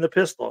gun and the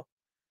pistol.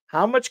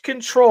 How much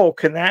control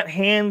can that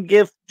hand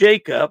give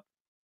Jacob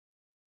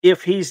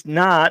if he's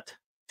not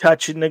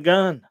touching the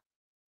gun?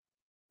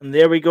 And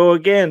there we go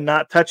again,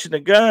 not touching the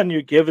gun.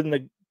 You're giving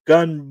the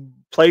gun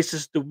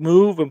places to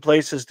move and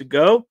places to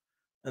go,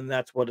 and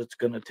that's what it's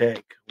going to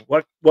take.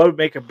 What would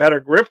make a better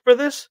grip for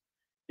this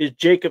is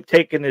Jacob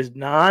taking his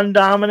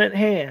non-dominant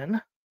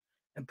hand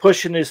and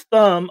pushing his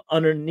thumb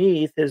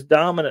underneath his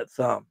dominant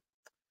thumb.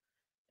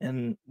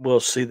 And we'll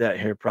see that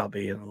here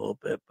probably in a little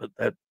bit. But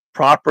that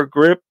proper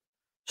grip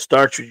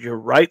starts with your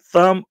right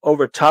thumb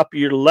over top of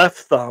your left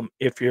thumb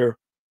if you're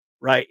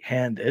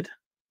right-handed,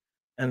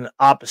 and the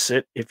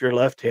opposite if you're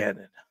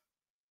left-handed.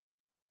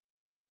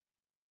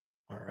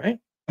 All right.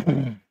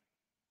 Here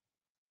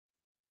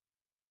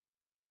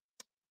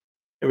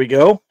we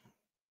go.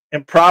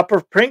 Improper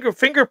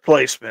finger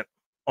placement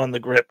on the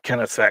grip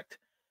can affect.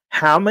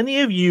 How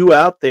many of you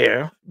out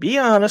there, be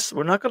honest,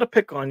 we're not going to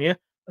pick on you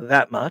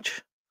that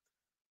much.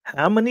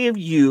 How many of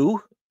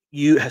you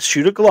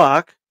shoot a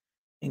Glock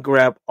and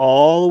grab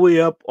all the way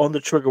up on the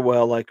trigger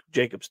well like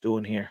Jacob's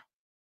doing here?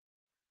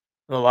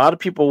 And a lot of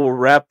people will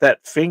wrap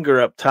that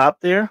finger up top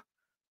there.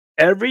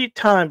 Every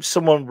time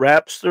someone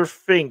wraps their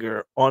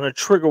finger on a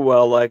trigger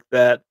well like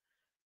that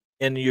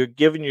and you're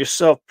giving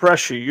yourself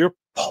pressure, you're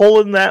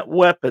pulling that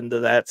weapon to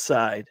that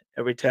side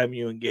every time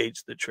you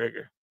engage the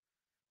trigger.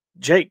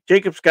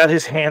 Jacob's got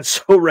his hand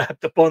so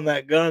wrapped up on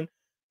that gun,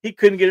 he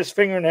couldn't get his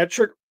finger in that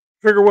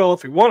trigger well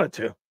if he wanted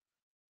to.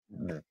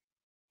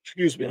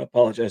 Excuse me, I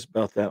apologize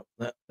about that.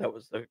 That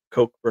was the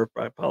Coke burp.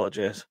 I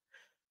apologize.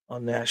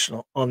 On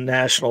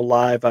national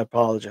live, I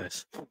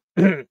apologize.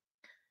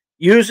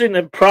 Using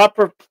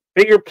improper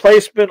finger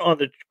placement on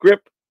the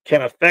grip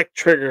can affect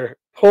trigger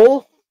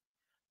pull.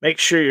 Make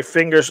sure your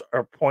fingers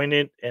are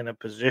pointed in a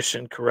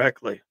position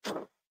correctly.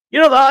 You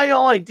know, the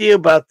whole idea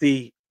about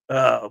the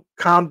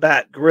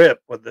combat grip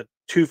with the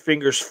two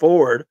fingers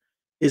forward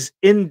is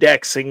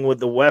indexing with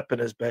the weapon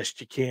as best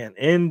you can.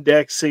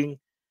 Indexing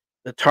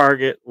the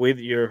target with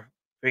your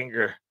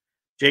finger.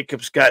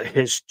 Jacob's got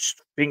his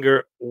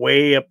finger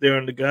way up there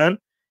on the gun.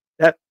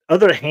 That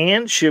other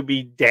hand should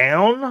be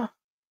down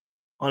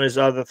on his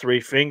other three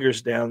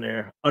fingers down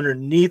there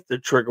underneath the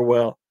trigger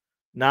well,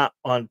 not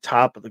on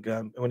top of the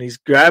gun. When he's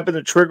grabbing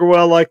the trigger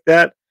well like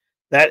that,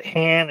 that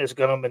hand is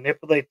going to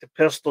manipulate the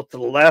pistol to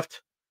the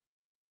left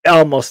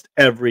almost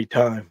every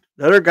time.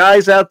 There are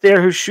guys out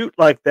there who shoot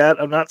like that.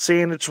 I'm not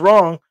saying it's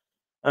wrong,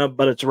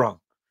 but it's wrong.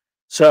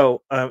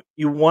 So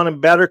you want a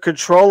better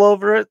control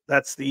over it.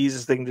 That's the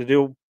easiest thing to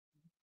do.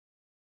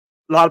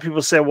 A lot of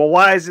people say, well,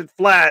 why is it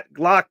flat?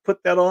 Glock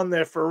put that on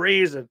there for a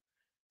reason.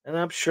 And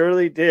I'm sure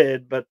they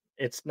did, but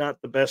it's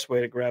not the best way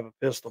to grab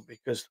a pistol,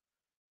 because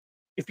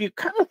if you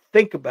kind of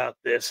think about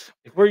this,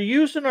 if we're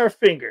using our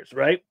fingers,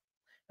 right?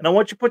 And I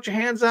want you to put your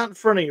hands out in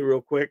front of you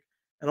real quick,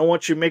 and I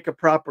want you to make a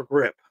proper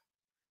grip.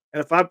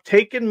 And if I'm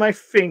taking my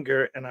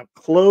finger and I'm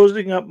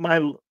closing up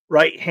my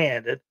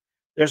right-handed,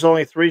 there's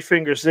only 3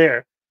 fingers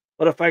there.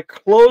 But if I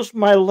close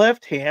my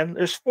left hand,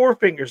 there's 4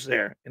 fingers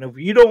there. And if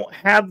you don't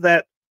have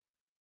that,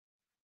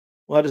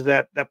 what is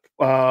that?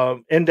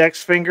 That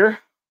index finger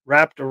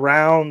wrapped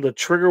around the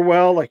trigger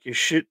well, like you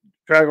should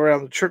drag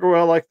around the trigger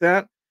well like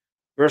that,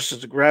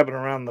 versus grabbing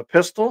around the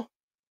pistol,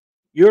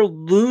 you're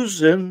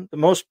losing the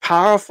most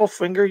powerful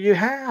finger you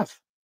have.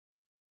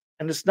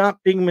 And it's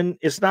not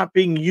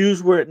being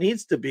used where it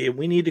needs to be. And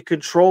we need to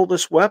control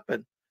this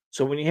weapon.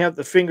 So when you have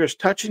the fingers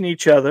touching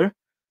each other,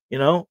 you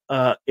know,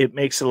 it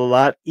makes it a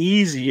lot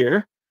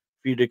easier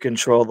for you to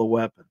control the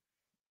weapon.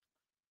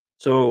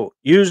 So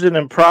using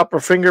improper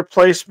finger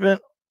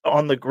placement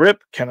on the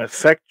grip can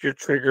affect your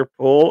trigger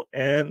pull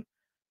and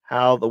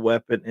how the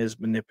weapon is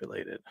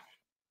manipulated.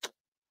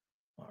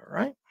 All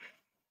right.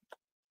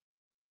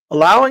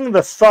 Allowing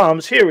the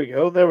thumbs, here we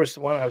go. There was the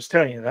one I was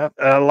telling you that.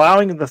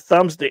 Allowing the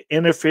thumbs to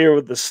interfere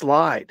with the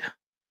slide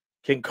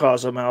can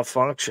cause a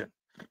malfunction.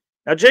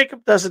 Now,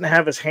 Jacob doesn't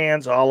have his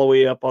hands all the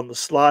way up on the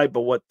slide,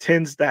 but what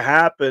tends to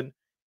happen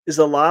is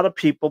a lot of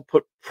people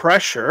put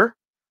pressure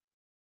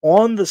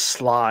on the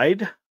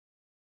slide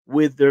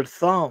with their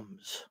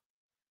thumbs.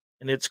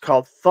 And it's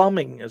called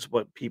thumbing is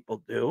what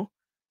people do.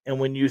 And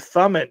when you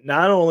thumb it,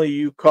 not only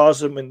you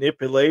cause a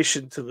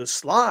manipulation to the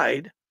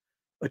slide,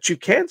 but you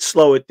can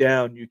slow it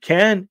down. You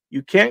can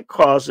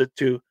cause it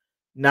to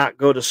not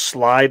go to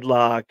slide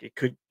lock. It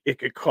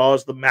could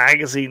cause the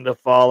magazine to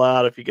fall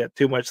out if you get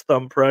too much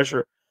thumb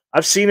pressure.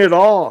 I've seen it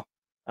all.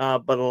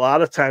 But a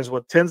lot of times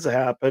what tends to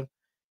happen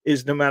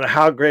is no matter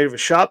how great of a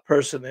shot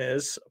person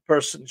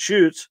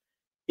shoots,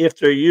 if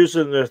they're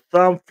using their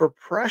thumb for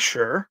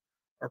pressure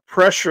or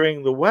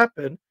pressuring the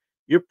weapon,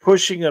 you're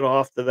pushing it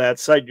off to that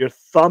side. You're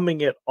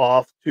thumbing it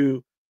off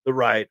to the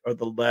right or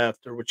the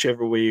left or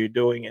whichever way you're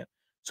doing it.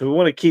 So we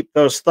want to keep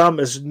those thumbs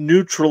as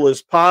neutral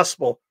as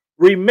possible.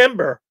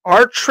 Remember,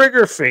 our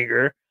trigger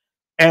finger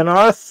and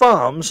our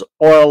thumbs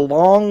are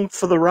along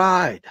for the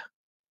ride.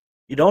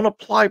 You don't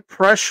apply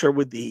pressure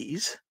with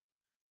these.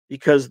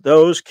 because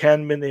those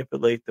can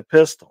manipulate the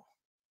pistol,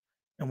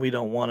 and we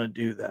don't want to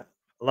do that.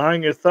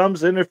 Allowing your thumbs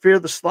to interfere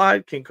the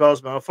slide can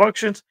cause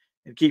malfunctions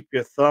and keep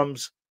your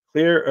thumbs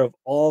clear of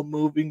all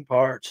moving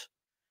parts.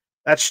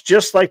 That's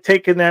just like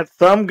taking that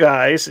thumb,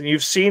 guys, and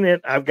you've seen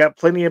it. I've got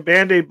plenty of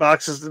Band-Aid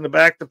boxes in the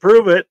back to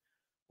prove it.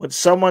 When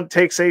someone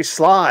takes a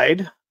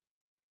slide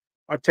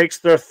or takes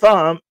their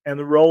thumb and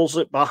rolls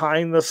it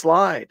behind the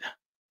slide.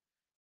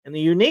 And the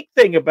unique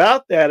thing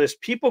about that is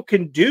people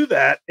can do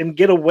that and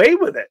get away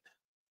with it,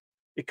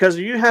 because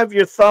you have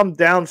your thumb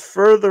down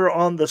further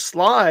on the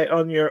slide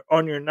on your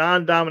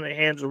non-dominant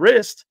hand's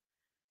wrist,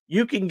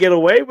 you can get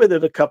away with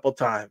it a couple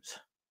times.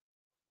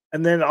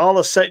 And then all of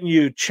a sudden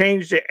you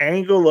change the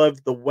angle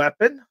of the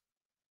weapon,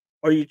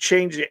 or you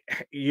change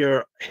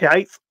your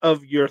height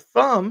of your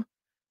thumb,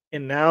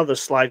 and now the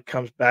slide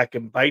comes back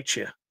and bites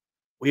you.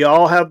 We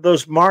all have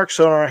those marks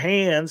on our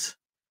hands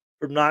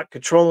from not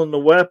controlling the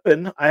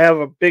weapon. I have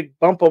a big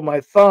bump on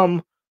my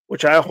thumb,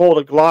 which I hold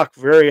a Glock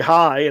very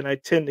high, and I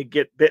tend to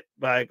get bit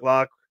by a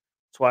Glock.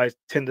 That's why I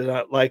tend to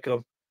not like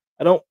them.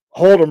 I don't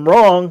hold them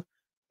wrong.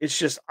 It's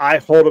just I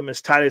hold them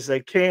as tight as I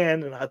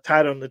can, and I tie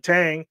it on the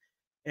tang.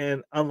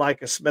 And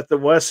unlike a Smith &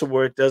 Wesson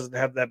where it doesn't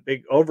have that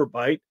big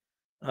overbite,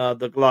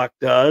 the Glock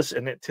does,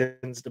 and it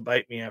tends to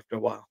bite me after a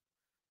while.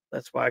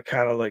 That's why I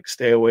kind of like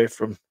stay away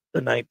from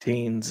the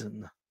 19s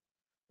and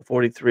the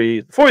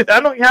 43. I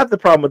don't have the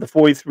problem with the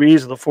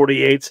 43s or the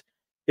 48s.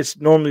 It's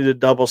normally the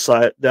double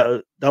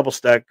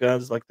stack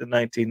guns like the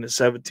 19 and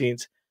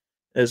 17s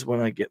is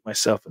when I get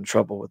myself in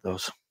trouble with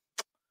those.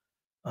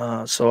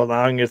 So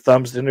allowing your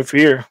thumbs to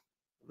interfere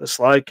the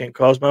slide can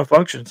cause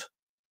malfunctions.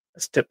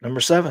 That's tip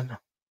number 7.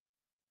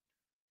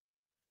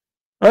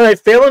 All right,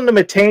 failing to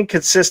maintain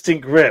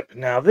consistent grip.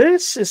 Now,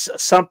 this is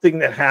something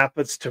that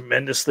happens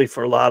tremendously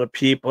for a lot of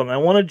people, and I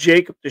wanted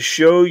Jacob to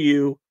show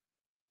you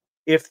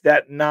if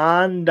that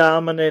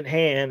non-dominant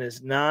hand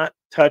is not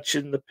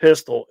touching the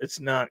pistol, it's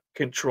not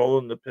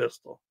controlling the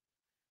pistol.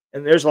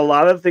 And there's a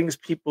lot of things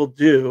people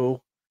do.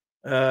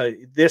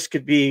 This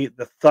could be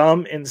the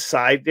thumb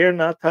inside there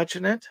not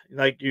touching it,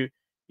 like you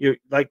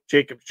like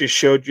Jacob just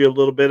showed you a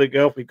little bit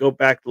ago. If we go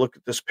back to look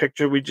at this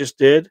picture we just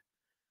did,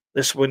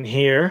 this one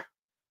here.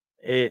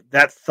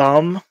 That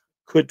thumb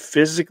could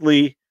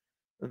physically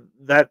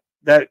that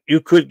you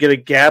could get a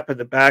gap in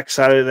the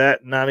backside of that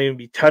and not even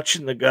be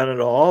touching the gun at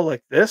all,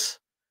 like this.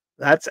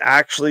 That's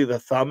actually the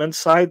thumb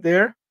inside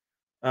there.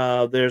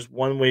 There's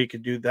one way you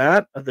could do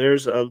that.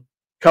 There's a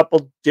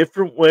couple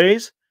different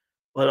ways,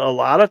 but a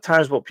lot of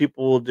times what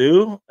people will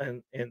do,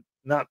 and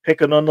not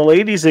picking on the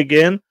ladies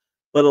again,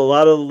 but a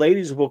lot of the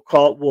ladies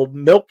will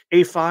milk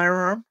a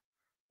firearm,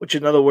 which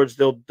in other words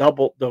they'll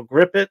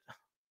grip it,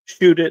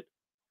 shoot it,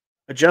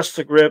 adjust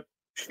the grip,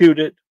 shoot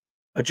it,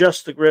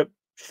 adjust the grip,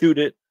 shoot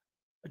it,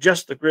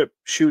 adjust the grip,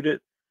 shoot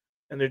it.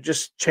 And they're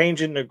just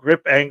changing the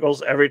grip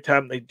angles every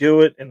time they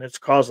do it. And it's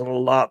causing a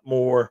lot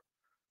more.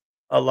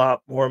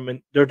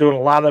 They're doing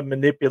a lot of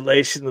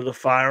manipulation of the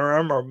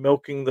firearm or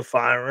milking the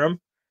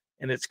firearm.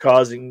 And it's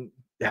causing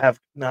to have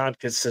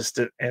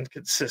non-consistent and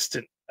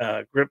consistent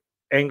grip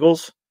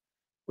angles,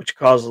 which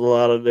causes a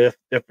lot of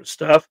different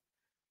stuff.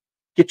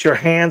 Get your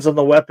hands on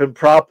the weapon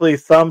properly,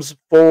 thumbs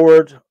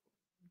forward,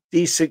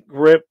 decent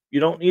grip. You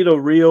don't need a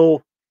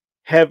real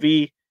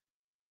heavy,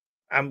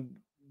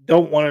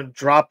 don't want to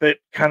drop it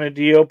kind of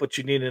deal, but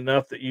you need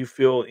enough that you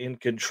feel in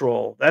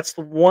control. That's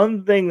the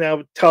one thing that I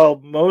would tell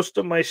most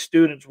of my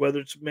students, whether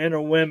it's men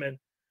or women.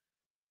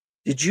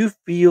 Did you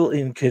feel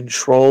in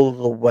control of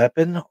the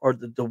weapon, or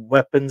did the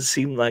weapon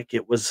seem like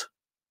it was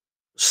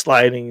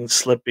sliding and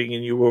slipping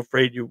and you were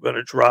afraid you were going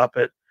to drop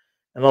it?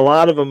 And a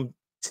lot of them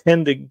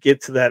tend to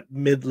get to that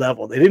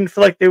mid-level. They didn't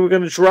feel like they were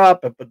going to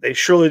drop it, but they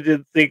surely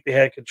didn't think they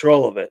had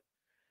control of it.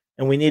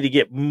 And we need to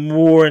get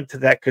more into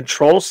that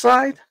control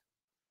side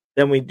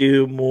than we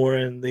do more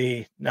in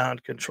the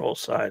non-control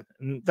side.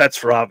 And that's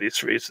for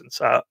obvious reasons.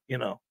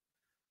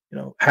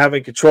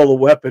 Having control of the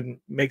weapon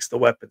makes the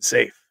weapon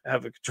safe.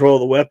 Having control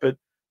of the weapon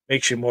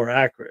makes you more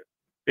accurate.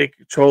 Big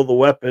control of the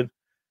weapon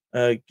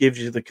gives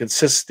you the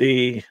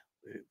consistency,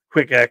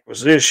 quick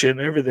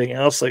acquisition, everything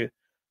else. Like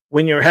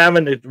when you're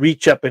having to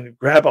reach up and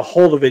grab a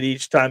hold of it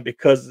each time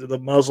because of the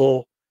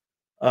muzzle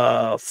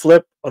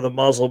flip or the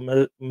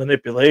muzzle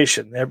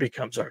manipulation, there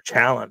becomes our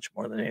challenge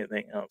more than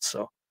anything else.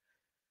 So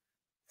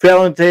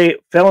failing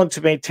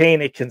to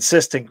maintain a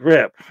consistent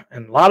grip.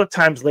 And a lot of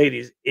times,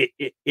 ladies,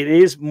 it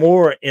is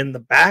more in the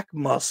back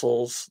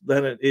muscles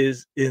than it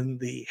is in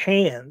the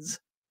hands.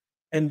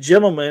 And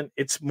gentlemen,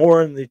 it's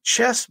more in the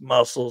chest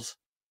muscles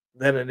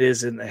than it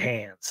is in the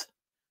hands.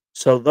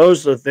 So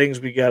those are the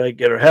things we got to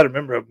get our head.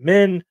 Remember,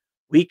 men,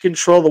 we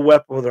control the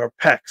weapon with our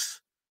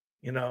pecs.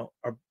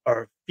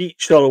 Our feet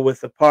shoulder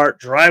width apart,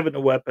 driving the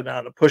weapon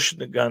out and pushing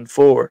the gun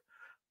forward.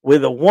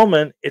 With a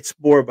woman, it's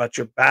more about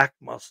your back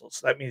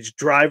muscles. That means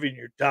driving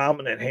your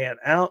dominant hand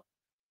out,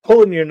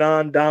 pulling your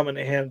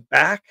non-dominant hand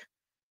back,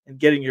 and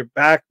getting your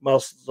back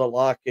muscles to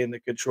lock in to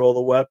control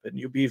the weapon.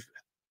 You'll be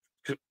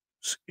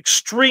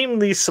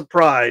extremely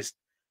surprised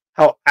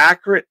how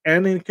accurate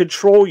and in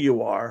control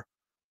you are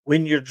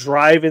when you're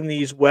driving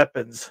these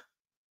weapons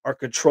or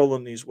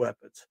controlling these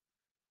weapons.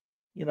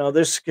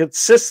 There's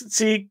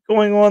consistency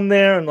going on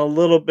there and a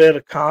little bit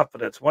of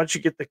confidence. Once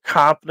you get the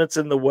confidence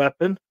in the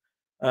weapon,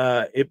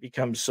 it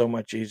becomes so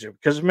much easier.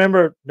 Because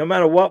remember, no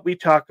matter what we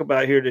talk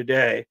about here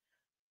today,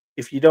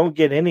 if you don't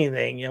get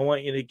anything, I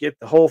want you to get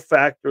the whole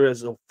factor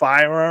as a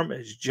firearm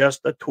is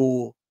just a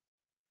tool.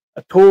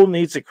 A tool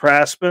needs a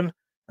craftsman,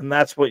 and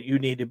that's what you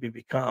need to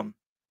become.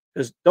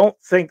 Because don't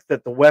think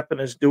that the weapon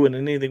is doing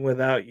anything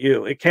without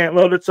you. It can't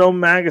load its own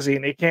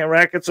magazine. It can't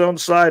rack its own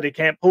sight. It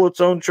can't pull its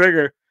own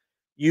trigger.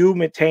 You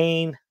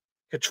maintain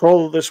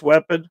control of this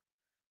weapon.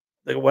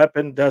 The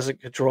weapon doesn't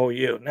control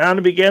you. Now, in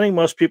the beginning,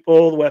 most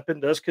people, the weapon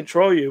does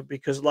control you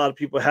because a lot of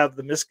people have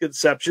the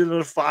misconception that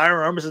a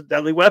firearm is a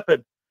deadly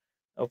weapon.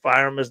 A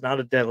firearm is not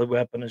a deadly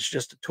weapon. It's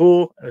just a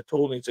tool, and a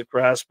tool needs a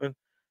craftsman.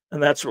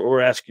 And that's what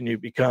we're asking you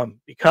to become.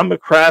 Become a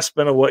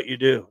craftsman of what you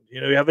do.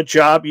 You have a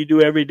job you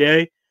do every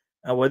day,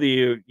 whether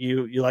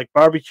you like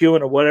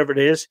barbecuing or whatever it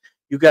is.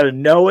 You got to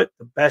know it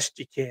the best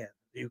you can.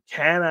 You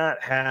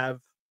cannot have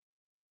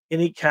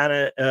any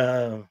kind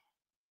of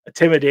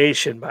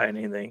intimidation by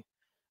anything.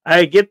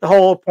 I get the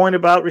whole point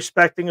about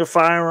respecting a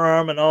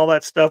firearm and all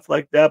that stuff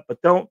like that,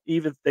 but don't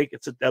even think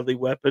it's a deadly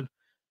weapon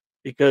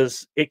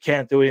because it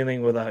can't do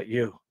anything without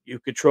you. You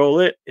control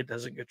it, it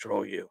doesn't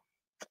control you.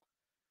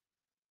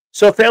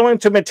 So failing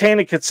to maintain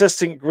a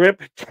consistent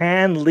grip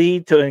can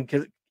lead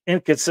to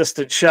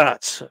inconsistent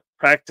shots.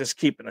 Practice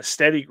keeping a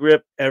steady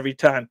grip every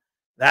time.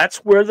 That's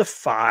where the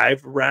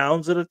 5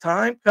 rounds at a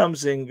time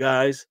comes in,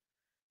 guys.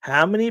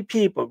 How many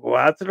people go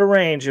out to the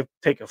range and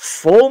take a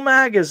full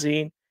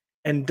magazine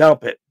and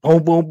dump it?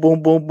 Boom, boom,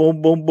 boom, boom,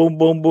 boom, boom, boom,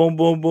 boom, boom,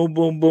 boom, boom,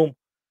 boom, boom.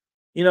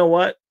 You know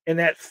what? In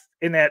that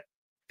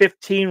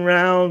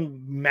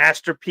 15-round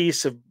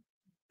masterpiece of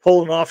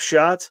pulling off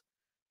shots,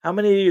 how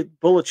many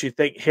bullets you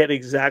think hit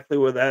exactly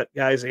where that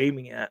guy's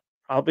aiming at?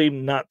 Probably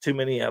not too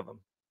many of them,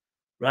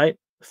 right?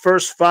 The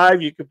first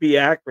 5, you could be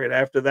accurate.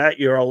 After that,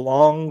 you're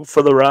along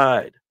for the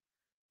ride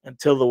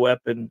until the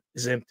weapon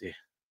is empty.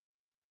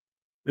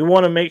 We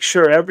want to make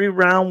sure every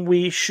round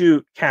we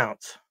shoot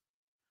counts.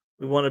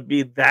 We want to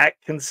be that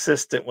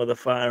consistent with a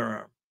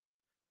firearm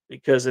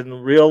because in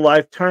real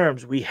life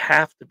terms, we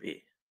have to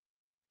be.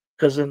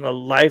 Because in a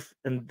life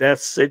and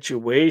death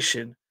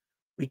situation,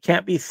 we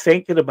can't be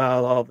thinking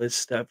about all this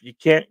stuff. You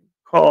can't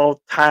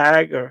call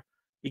tag or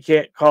you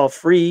can't call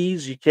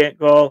freeze. You can't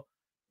go,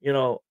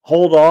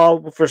 hold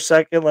on for a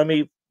second. Let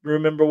me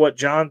remember what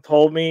John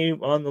told me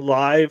on the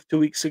live 2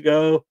 weeks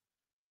ago.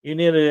 You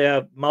need to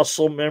have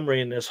muscle memory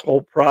in this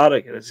whole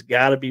product, and it's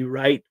got to be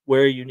right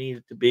where you need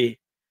it to be.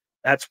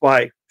 That's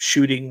why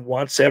shooting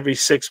once every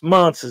 6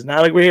 months is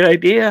not a great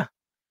idea.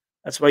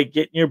 That's why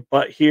getting your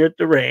butt here at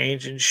the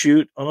range and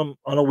shoot on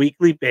a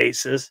weekly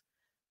basis,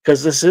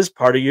 because this is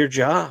part of your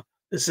job.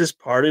 This is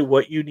part of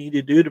what you need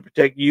to do to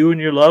protect you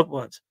and your loved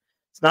ones.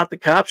 It's not the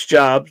cop's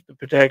job to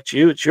protect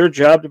you. It's your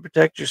job to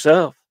protect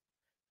yourself.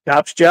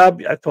 Cop's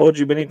job, I told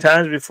you many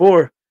times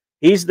before,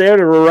 he's there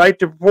to write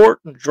the report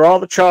and draw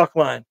the chalk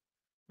line.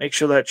 Make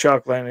sure that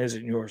chalk line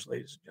isn't yours,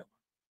 ladies and gentlemen.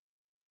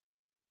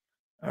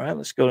 All right,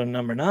 let's go to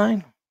number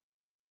 9.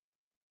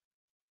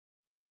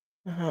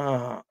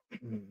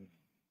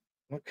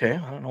 Okay,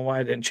 I don't know why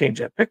I didn't change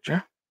that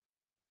picture.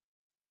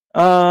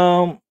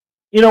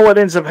 What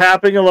ends up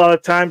happening a lot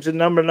of times in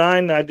number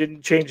 9, I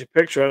didn't change the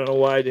picture. I don't know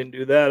why I didn't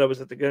do that. I was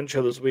at the gun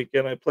show this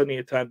weekend. I had plenty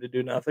of time to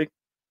do nothing.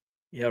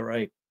 Yeah,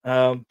 right.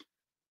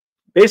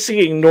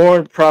 Basically,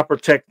 ignoring proper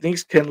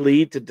techniques can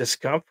lead to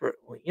discomfort.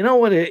 Well, you know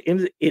what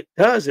it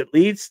does? It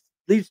leads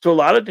to a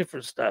lot of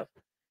different stuff.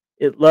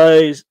 It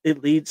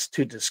leads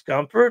to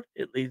discomfort.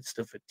 It leads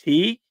to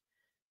fatigue.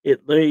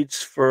 It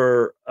leads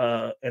for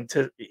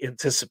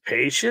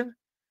anticipation.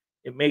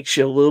 It makes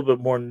you a little bit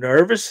more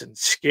nervous and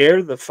scared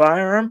of the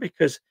firearm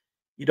because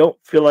you don't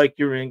feel like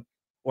you're in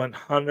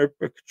 100%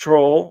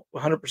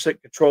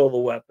 control of the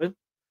weapon.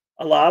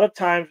 A lot of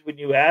times when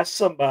you ask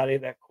somebody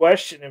that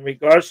question in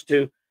regards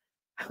to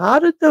how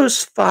did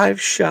those 5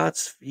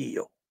 shots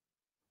feel?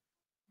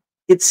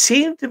 It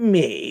seemed to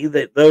me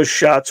that those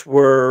shots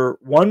were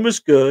 1 was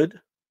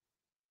good,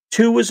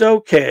 2 was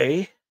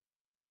okay,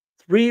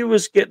 3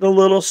 was getting a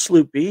little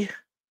sloopy,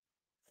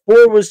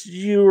 4 was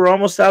you were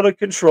almost out of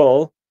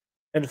control,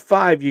 and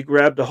 5 you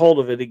grabbed a hold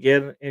of it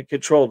again and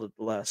controlled it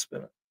the last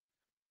minute.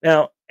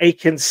 Now, a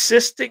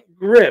consistent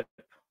grip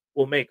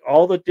will make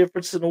all the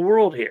difference in the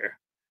world here.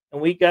 And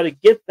we got to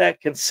get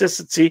that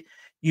consistency.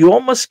 You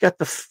almost got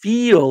to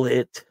feel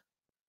it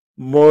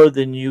more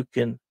than you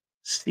can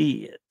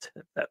see it,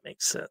 if that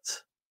makes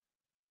sense.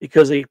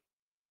 Because a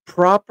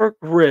proper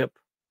grip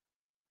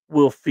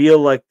will feel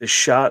like the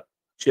shot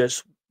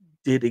just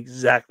did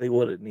exactly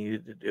what it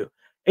needed to do.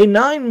 A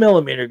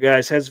 9mm,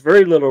 guys, has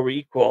very little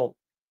recoil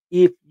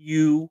if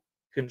you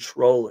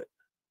control it.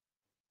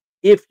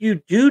 If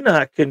you do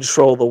not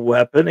control the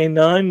weapon, a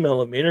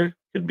 9mm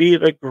could be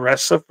an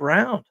aggressive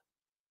round.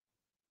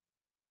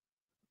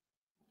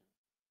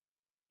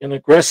 An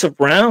aggressive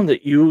round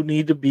that you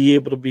need to be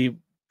able to be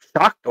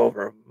shocked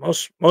over.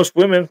 Most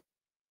women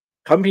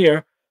come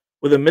here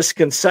with a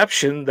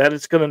misconception that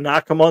it's going to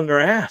knock them on their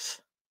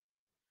ass.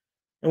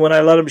 And when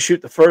I let them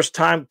shoot the first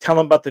time, tell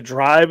them about the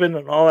driving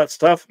and all that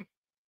stuff,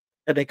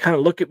 and they kind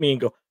of look at me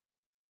and go,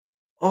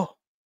 "Oh,"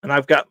 and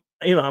I've got,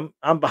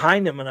 I'm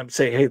behind them and I'm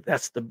saying, "Hey,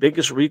 that's the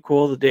biggest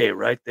recoil of the day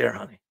right there,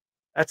 honey.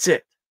 That's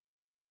it.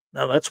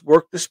 Now let's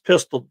work this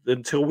pistol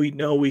until we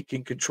know we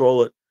can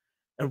control it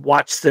and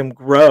watch them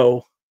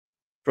grow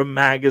from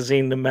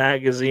magazine to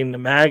magazine to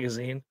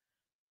magazine,"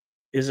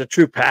 is a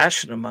true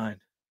passion of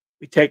mine.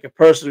 We take a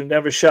person who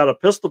never shot a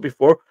pistol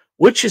before,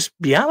 which is,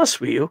 be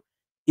honest with you,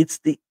 it's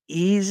the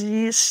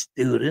easiest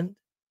student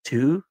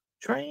to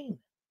train.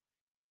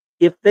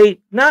 If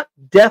they not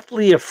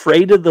deathly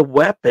afraid of the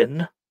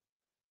weapon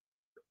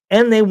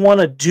and they want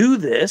to do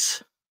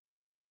this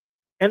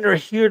and they're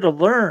here to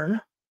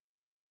learn,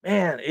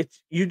 man,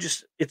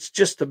 it's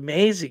just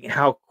amazing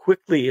how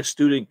quickly a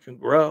student can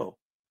grow.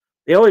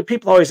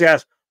 People always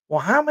ask, "Well,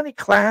 how many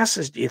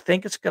classes do you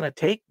think it's going to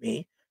take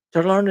me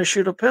to learn to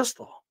shoot a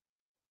pistol?"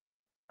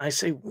 I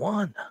say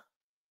one.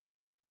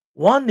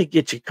 One, to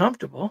get you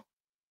comfortable.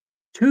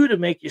 Two, to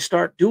make you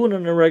start doing it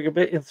on a regular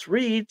basis. And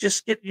three,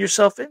 just get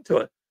yourself into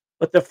it.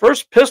 But the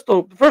first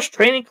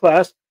training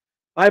class,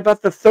 by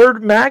about the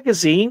third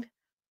magazine,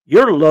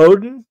 you're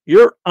loading,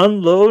 you're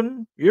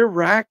unloading, you're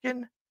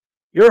racking,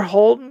 you're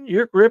holding,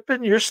 you're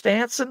gripping, you're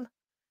stancing,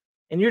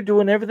 and you're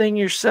doing everything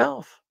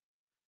yourself.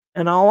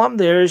 And all I'm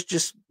there is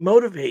just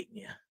motivating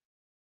you.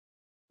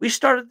 We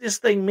started this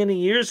thing many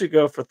years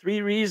ago for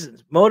 3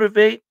 reasons: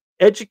 motivate,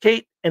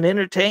 educate, and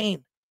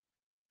entertain.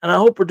 And I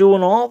hope we're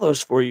doing all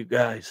those for you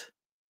guys.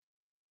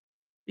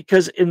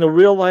 Because in the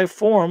real life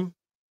form,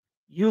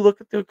 you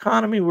look at the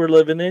economy we're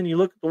living in, you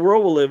look at the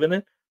world we're living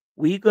in,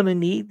 we're going to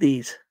need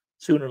these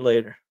sooner or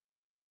later.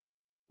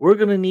 We're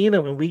going to need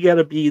them, and we got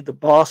to be the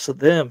boss of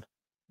them,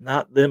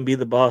 not them be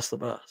the boss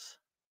of us.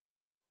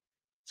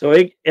 So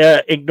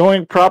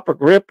ignoring proper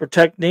grip or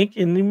technique,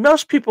 and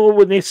most people,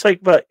 when they say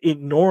about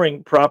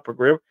ignoring proper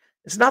grip,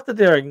 it's not that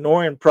they're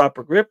ignoring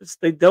proper grip, it's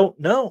they don't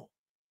know.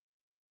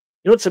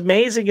 It's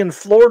amazing in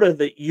Florida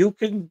that you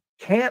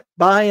can't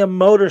buy a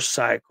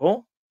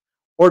motorcycle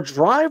or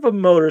drive a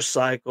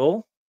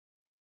motorcycle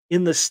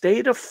in the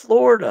state of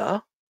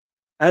Florida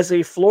as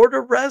a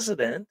Florida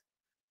resident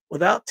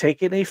without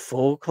taking a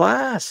full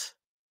class.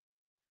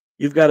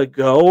 You've got to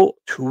go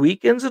 2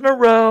 weekends in a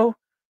row.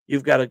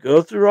 You've got to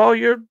go through all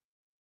your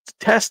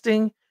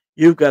testing.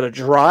 You've got to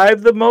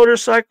drive the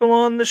motorcycle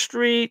on the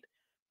street.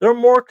 They're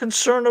more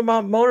concerned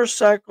about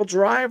motorcycle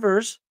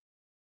drivers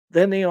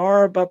than they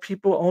are about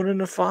people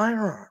owning a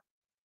firearm.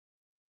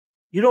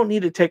 You don't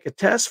need to take a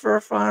test for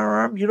a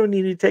firearm. You don't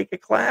need to take a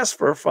class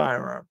for a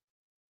firearm.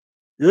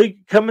 You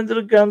can come into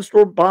the gun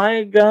store, buy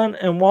a gun,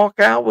 and walk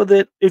out with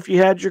it if you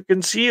had your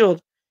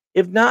concealed.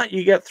 If not,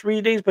 you got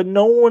 3 days, but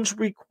no one's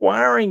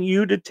requiring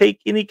you to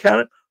take any kind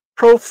of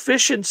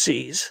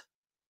proficiencies.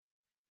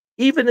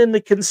 Even in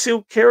the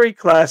concealed carry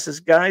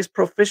classes, guys,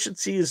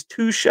 proficiency is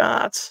 2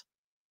 shots.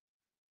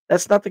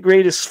 That's not the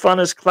greatest,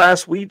 funnest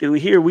class we do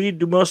here. We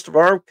do most of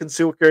our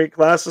concealed carry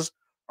classes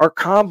are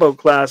combo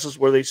classes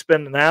where they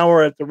spend an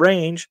hour at the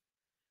range,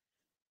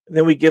 and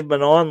then we give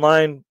them an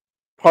online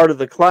part of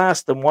the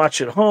class, then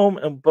watch at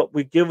home, but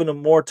we're giving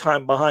them more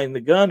time behind the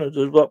gun, which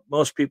is what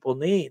most people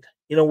need.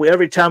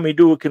 Every time we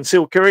do a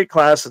concealed carry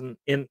class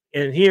in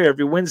here,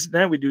 every Wednesday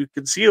night we do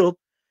concealed,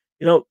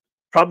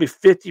 probably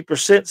 50%,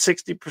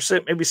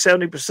 60%, maybe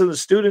 70% of the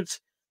students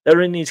that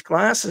are in these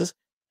classes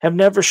have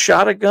never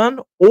shot a gun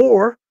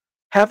or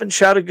haven't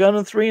shot a gun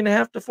in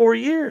 3.5 to 4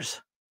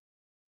 years.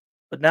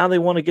 But now they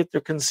want to get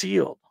their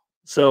concealed.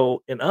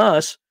 So in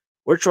us,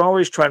 we're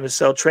always trying to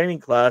sell training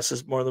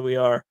classes more than we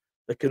are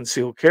the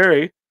concealed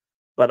carry.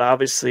 But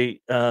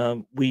obviously,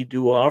 we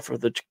do offer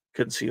the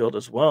concealed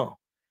as well.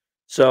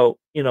 So,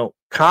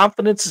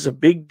 confidence is a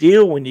big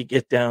deal when you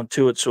get down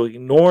to it. So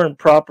ignoring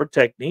proper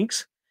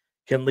techniques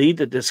can lead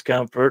to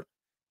discomfort,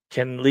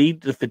 can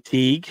lead to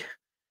fatigue.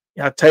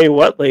 I'll tell you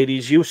what,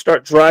 ladies, you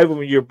start driving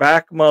with your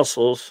back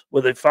muscles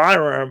with a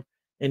firearm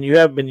and you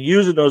haven't been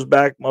using those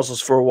back muscles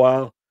for a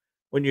while.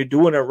 When you're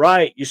doing it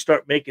right, you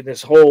start making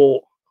this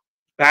whole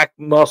back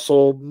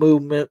muscle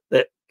movement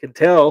that can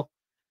tell.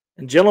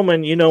 And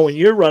gentlemen, when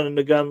you're running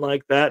the gun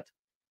like that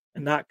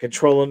and not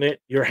controlling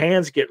it, your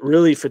hands get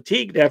really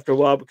fatigued after a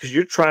while because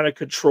you're trying to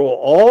control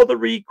all the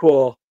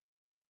recoil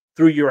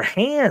through your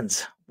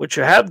hands, which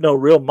have no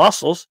real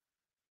muscles.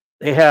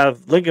 They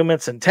have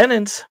ligaments and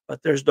tendons,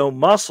 but there's no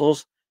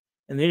muscles.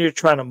 And then you're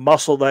trying to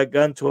muscle that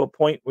gun to a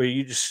point where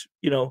you just,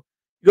 you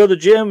go to the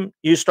gym,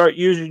 you start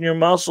using your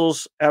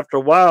muscles. After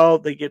a while,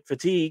 they get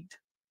fatigued.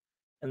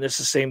 And this is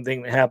the same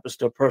thing that happens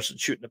to a person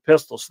shooting a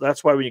pistol. So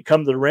that's why when you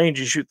come to the range,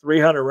 you shoot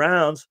 300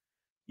 rounds.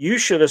 You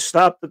should have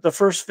stopped at the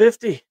first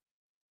 50.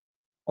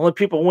 Only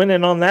people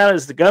winning on that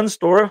is the gun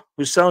store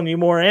who's selling you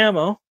more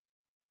ammo.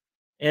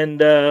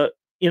 And,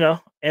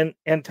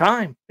 and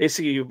time.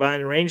 Basically, you're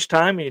buying range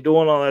time and you're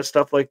doing all that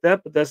stuff like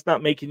that, but that's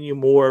not making you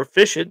more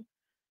efficient.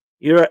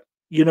 The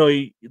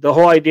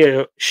whole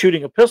idea of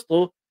shooting a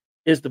pistol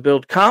is to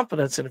build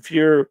confidence. And if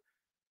you're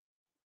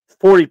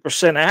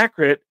 40%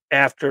 accurate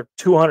after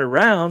 200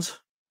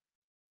 rounds,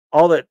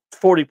 all that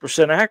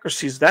 40%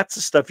 accuracies, that's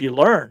the stuff you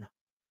learn,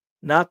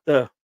 not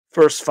the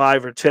first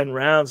 5 or 10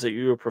 rounds that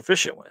you were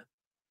proficient with.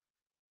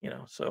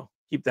 So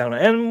keep that on.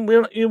 And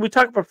we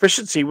talk about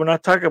proficiency. We're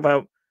not talking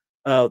about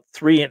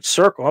 3-inch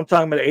circle. I'm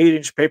talking about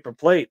 8-inch paper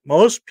plate.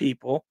 Most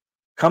people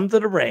come to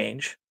the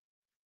range,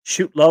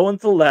 shoot low and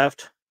to the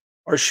left,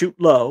 or shoot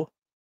low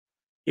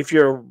if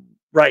you're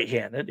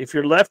right-handed. If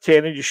you're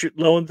left-handed, you shoot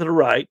low and to the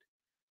right,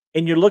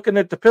 and you're looking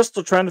at the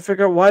pistol trying to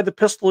figure out why the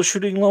pistol is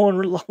shooting low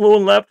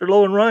and left or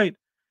low and right.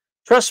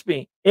 Trust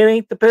me, it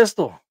ain't the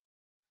pistol.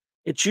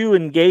 It's you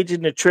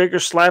engaging the trigger,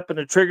 slapping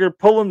the trigger,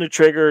 pulling the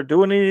trigger, or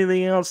doing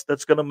anything else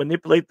that's going to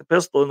manipulate the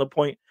pistol in the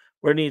point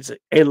where it needs it.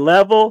 A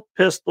level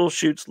pistol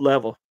shoots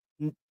level.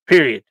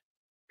 Period.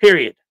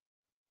 Period.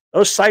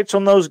 Those sights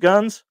on those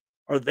guns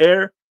are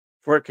there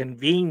for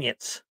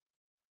convenience.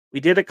 We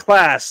did a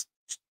class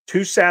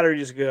 2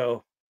 Saturdays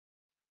ago.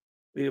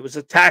 It was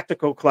a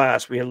tactical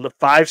class. We had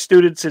 5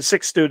 students and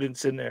 6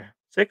 students in there.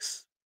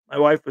 6? My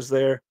wife was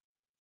there.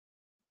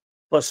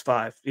 Plus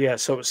 5. Yeah,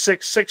 so it was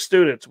six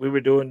students. We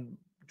were doing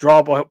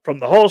draw from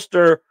the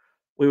holster.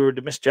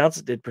 Miss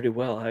Johnson did pretty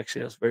well,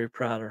 actually. I was very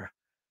proud of her.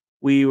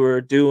 We were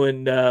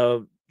doing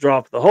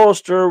draw from the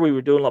holster.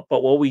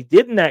 But what we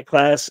did in that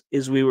class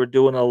is we were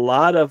doing a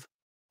lot of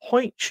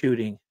point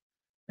shooting.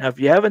 Now, if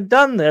you haven't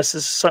done this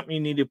is something you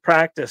need to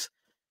practice.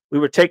 We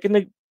were taking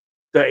the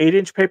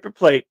 8-inch paper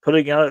plate,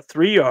 putting it out at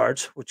 3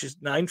 yards, which is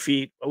 9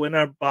 feet. But in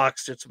our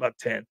box, it's about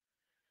 10.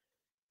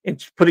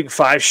 And putting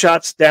 5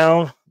 shots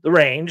down the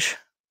range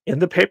in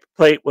the paper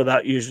plate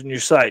without using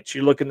your sights.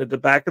 You're looking at the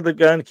back of the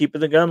gun,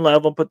 keeping the gun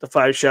level, put the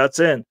 5 shots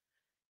in.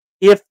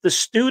 If the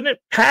student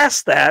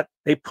passed that,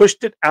 they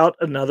pushed it out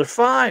another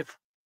 5.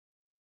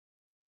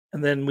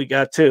 And then we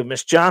got 2.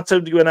 Miss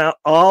Johnson went out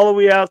all the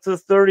way out to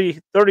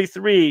the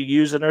 33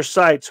 using her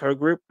sights. Her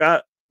group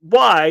got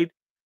wide,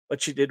 but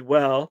she did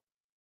well.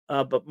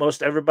 But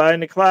most everybody in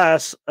the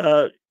class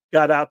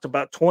got out to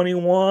about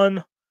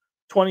 21,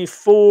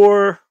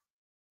 24.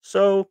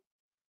 So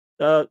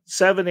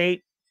 7,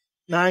 8,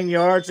 9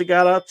 yards they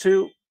got up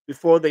to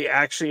before they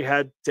actually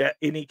had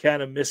any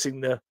kind of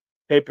missing the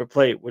paper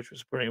plate, which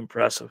was pretty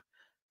impressive.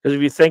 Because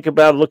if you think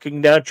about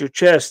looking down at your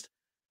chest,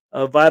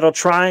 a vital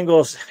triangle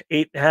is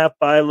 8.5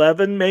 by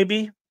 11,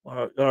 maybe,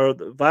 or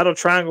the vital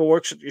triangle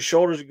works at your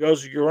shoulders and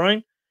goes to your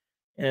groin,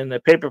 and the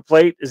paper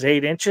plate is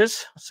 8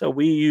 inches. So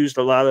we used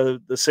a lot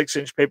of the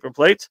 6-inch paper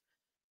plates,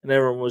 and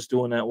everyone was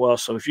doing that well.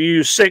 So if you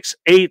use 6,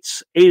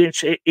 8,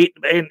 8-inch,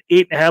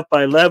 8.5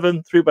 by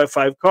 11, 3 by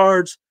 5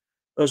 cards,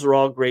 those are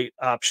all great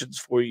options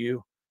for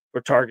you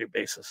for target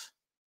basis.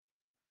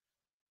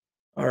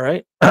 All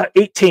right.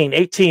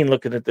 18,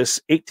 looking at this,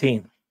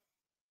 18.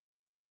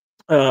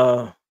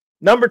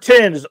 Number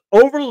 10 is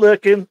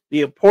overlooking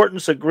the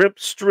importance of grip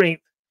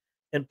strength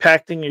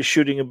impacting your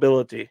shooting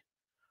ability.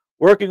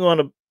 Working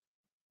on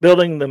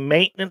building the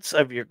maintenance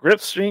of your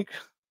grip strength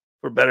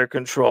for better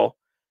control.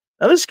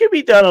 Now, this can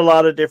be done a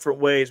lot of different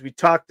ways.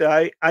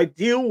 I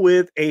deal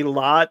with a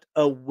lot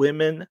of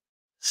women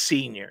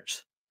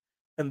seniors,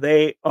 and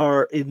they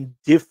are in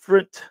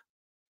different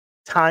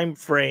time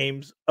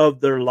frames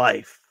of their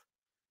life.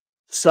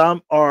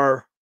 Some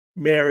are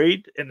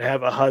married and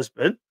have a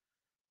husband,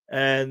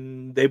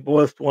 and they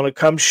both want to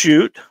come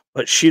shoot,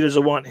 but she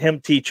doesn't want him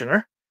teaching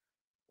her,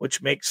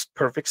 which makes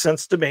perfect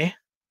sense to me.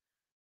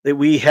 That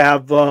we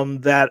have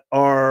that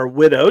are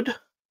widowed.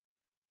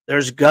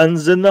 There's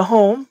guns in the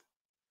home.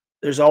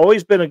 There's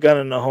always been a gun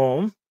in the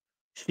home.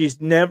 She's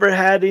never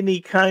had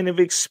any kind of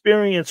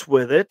experience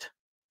with it.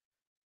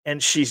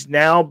 And she's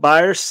now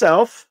by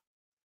herself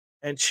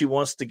and she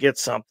wants to get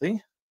something.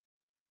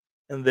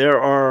 And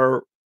there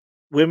are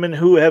women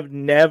who have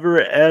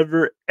never,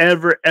 ever,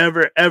 ever,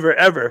 ever, ever,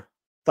 ever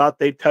thought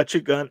they'd touch a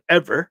gun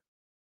ever.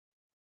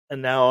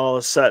 And now all of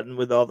a sudden,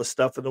 with all the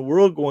stuff in the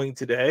world going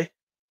today,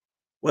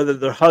 whether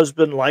their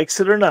husband likes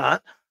it or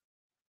not,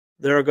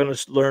 they're going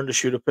to learn to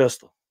shoot a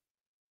pistol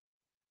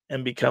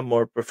and become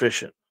more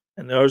proficient.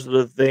 And those are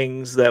the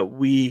things that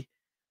we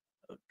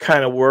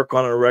kind of work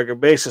on a regular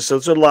basis. So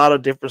there's a lot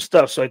of different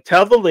stuff. So I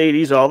tell the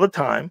ladies all the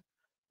time,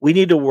 we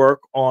need to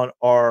work on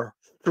our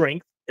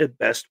strength as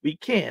best we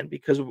can,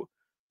 because,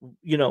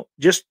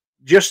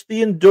 just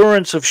the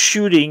endurance of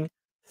shooting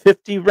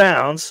 50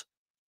 rounds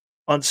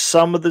on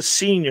some of the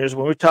seniors.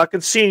 When we're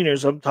talking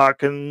seniors, I'm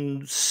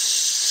talking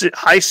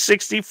high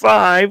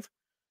 65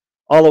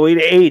 all the way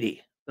to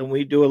 80. And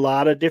we do a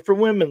lot of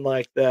different women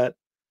like that.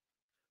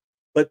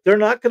 But they're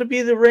not going to be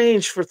in the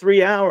range for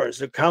 3 hours.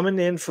 They're coming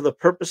in for the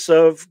purpose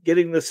of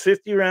getting this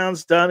 50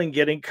 rounds done and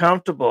getting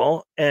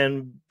comfortable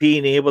and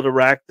being able to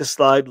rack the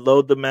slide,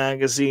 load the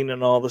magazine,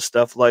 and all the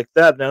stuff like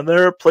that. Now,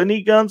 there are plenty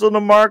of guns on the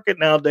market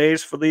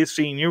nowadays for these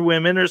senior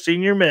women or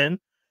senior men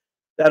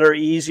that are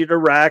easier to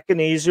rack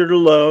and easier to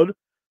load,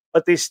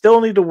 but they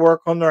still need to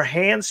work on their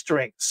hand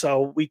strength.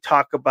 So we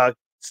talk about,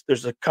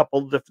 there's a couple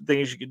of different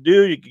things you can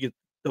do. You can get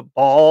the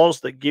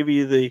balls that give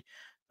you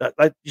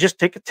just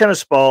take a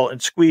tennis ball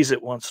and squeeze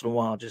it once in a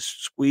while.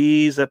 Just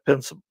squeeze that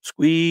pencil,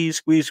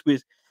 squeeze.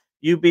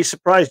 You'd be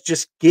surprised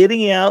just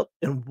getting out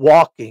and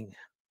walking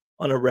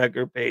on a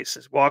regular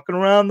basis, walking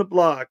around the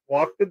block,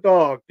 walk the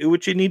dog, do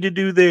what you need to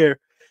do there.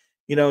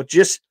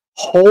 Just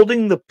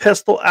holding the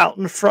pistol out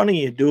in front of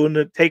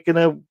you, taking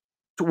a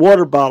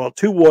water bottle,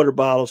 two water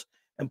bottles,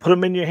 and put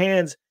them in your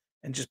hands,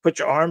 and just put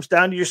your arms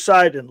down to your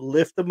side and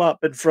lift them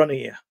up in front of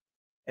you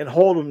and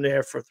hold them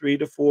there for 3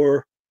 to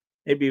 4,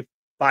 maybe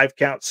 5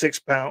 count, 6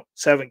 count,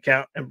 7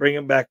 count, and bring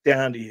them back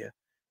down to you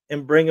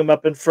and bring them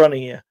up in front of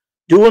you.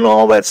 Doing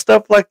all that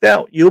stuff like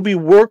that, you'll be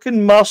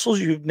working muscles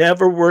you've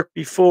never worked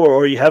before,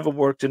 or you haven't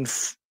worked in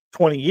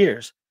 20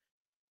 years.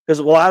 Because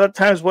a lot of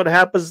times what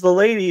happens to the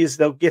ladies,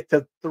 they'll get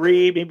to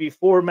 3, maybe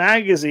 4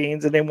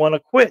 magazines and they want to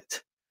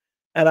quit.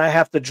 And I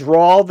have to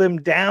draw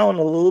them down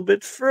a little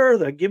bit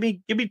further. Give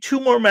me 2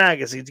 more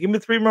magazines. Give me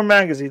 3 more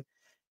magazines.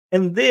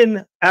 And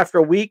then after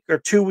a week or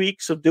 2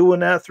 weeks of doing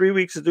that, 3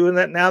 weeks of doing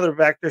that, now they're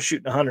back there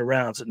shooting 100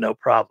 rounds and no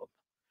problem.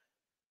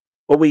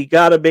 But we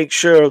got to make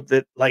sure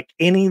that, like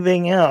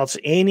anything else,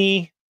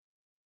 any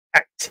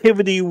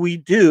activity we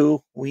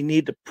do, we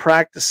need to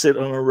practice it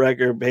on a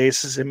regular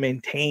basis and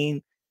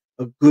maintain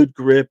a good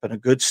grip and a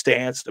good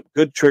stance, a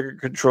good trigger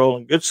control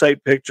and good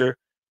sight picture,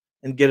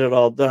 and get it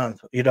all done.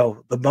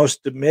 The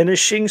most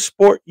diminishing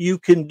sport you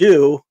can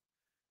do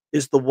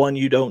is the one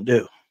you don't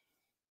do.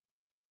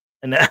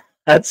 And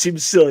that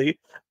seems silly,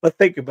 but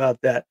think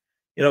about that.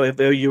 If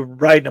you're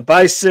riding a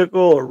bicycle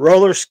or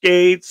roller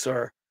skates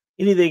or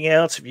anything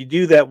else, if you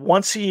do that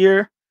once a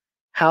year,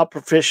 how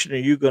proficient are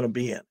you going to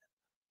be in it?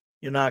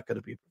 You're not going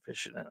to be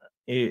proficient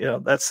in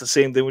it. That's the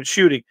same thing with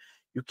shooting.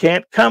 You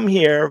can't come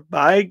here,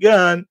 buy a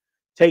gun,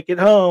 take it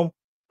home,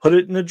 put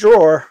it in a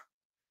drawer,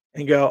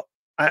 and go,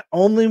 I'm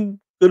only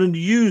going to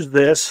use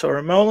this, or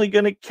I'm only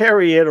going to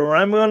carry it, or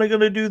I'm only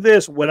going to do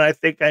this when I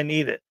think I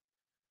need it.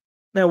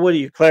 Now, what are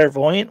you,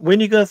 clairvoyant? When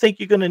are you going to think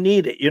you're going to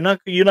need it? You're not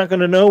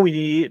going to know when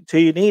you need it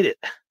until you need it.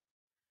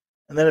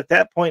 And then at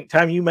that point in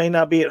time, you may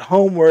not be at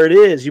home where it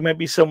is. You might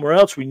be somewhere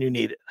else when you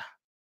need it.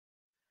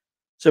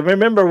 So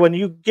remember, when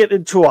you get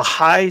into a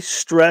high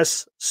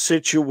stress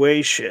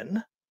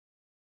situation,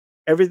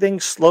 everything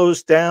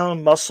slows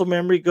down, muscle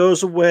memory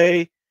goes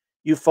away,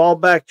 you fall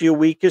back to your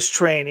weakest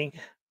training.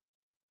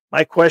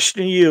 My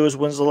question to you is,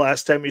 when's the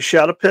last time you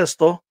shot a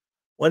pistol?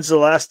 When's the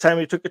last time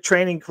you took a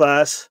training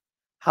class?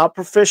 How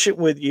proficient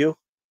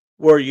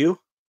were you?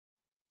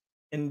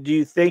 And do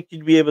you think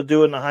you'd be able to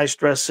do it in a high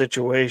stress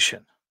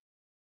situation?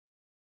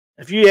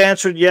 If you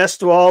answered yes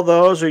to all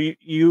those, or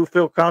you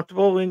feel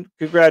comfortable, then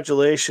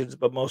congratulations,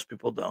 but most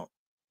people don't.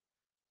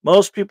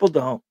 Most people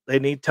don't. They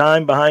need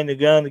time behind the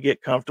gun to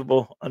get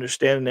comfortable.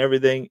 Understanding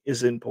everything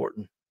is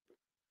important.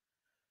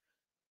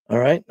 All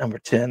right, number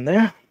 10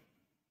 there.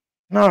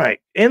 All right,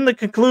 in the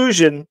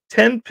conclusion,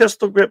 10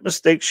 pistol grip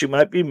mistakes you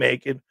might be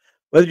making.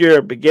 Whether you're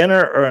a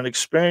beginner or an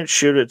experienced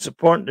shooter, it's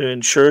important to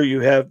ensure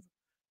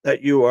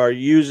that you are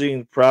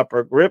using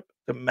proper grip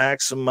to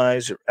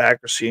maximize your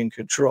accuracy and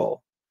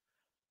control.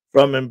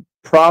 From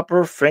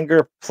improper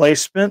finger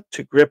placement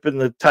to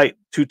gripping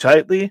too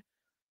tightly,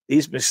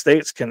 these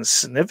mistakes can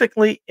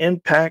significantly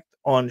impact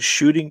on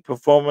shooting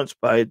performance.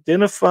 By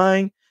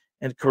identifying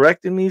and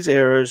correcting these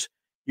errors,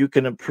 you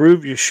can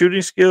improve your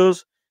shooting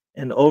skills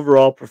and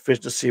overall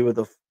proficiency with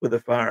a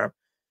firearm.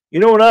 You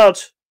know what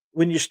else?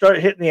 When you start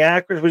hitting the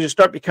accuracy, when you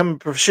start becoming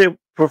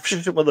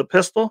proficient with a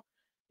pistol,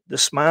 the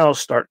smiles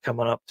start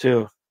coming up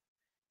too,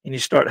 and you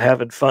start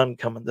having fun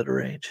coming to the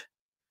range.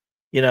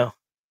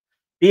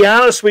 Be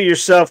honest with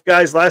yourself,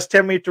 guys. Last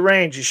time we hit the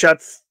range, you shot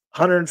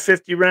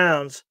 150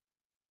 rounds.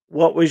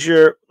 What was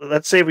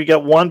let's say we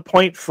got 1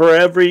 point for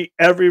every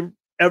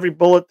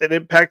bullet that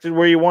impacted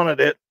where you wanted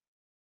it.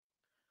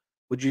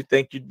 Would you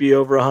think you'd be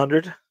over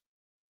 100?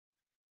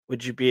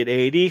 Would you be at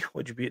 80?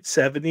 Would you be at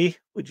 70?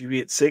 Would you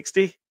be at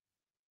 60?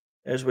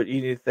 There's what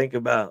you need to think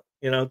about.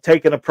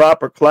 Taking a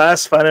proper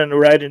class, finding the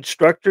right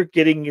instructor,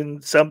 getting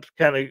in some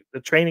kind of a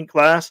training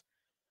class.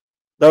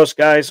 Those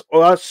guys,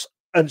 us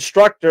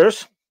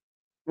instructors,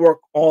 work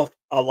off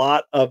a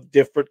lot of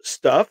different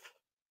stuff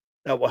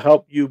that will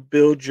help you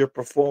build your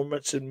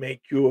performance and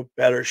make you a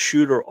better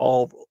shooter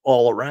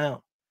all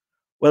around.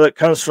 Whether it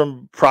comes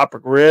from proper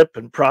grip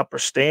and proper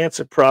stance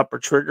and proper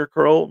trigger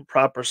curl and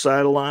proper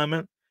sight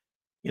alignment,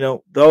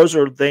 those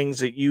are things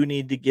that you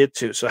need to get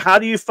to. So how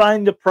do you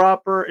find the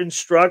proper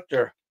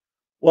instructor?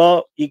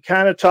 Well, you're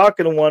kind of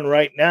talking to one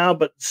right now,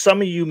 but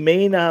some of you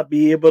may not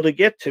be able to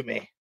get to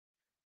me.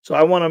 So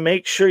I want to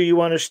make sure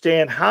you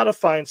understand how to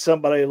find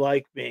somebody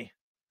like me,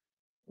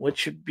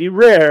 which would be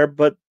rare,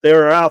 but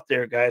they're out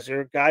there, guys.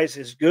 There are guys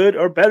as good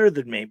or better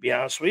than me, be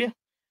honest with you.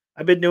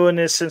 I've been doing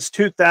this since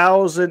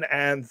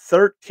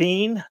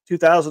 2013,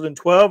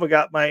 2012. I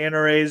got my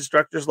NRA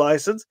instructor's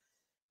license,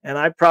 and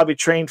I probably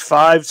trained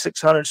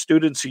 500-600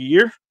 students a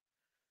year.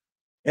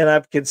 And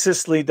I've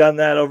consistently done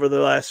that over the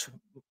last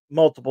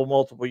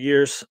multiple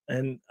years.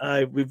 And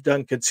we've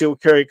done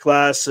concealed carry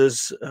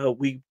classes.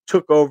 We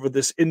took over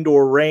this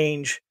indoor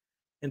range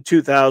in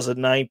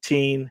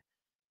 2019.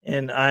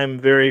 And I'm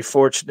very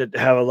fortunate to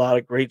have a lot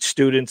of great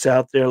students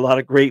out there, a lot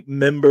of great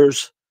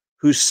members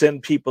who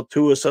send people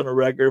to us on a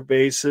regular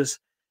basis.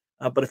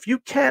 But if you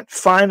can't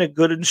find a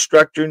good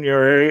instructor in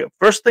your area,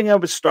 first thing I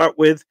would start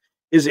with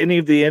is any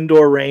of the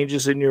indoor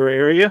ranges in your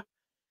area.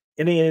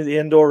 Any of the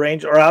indoor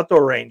range or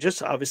outdoor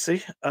ranges,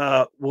 obviously,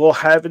 will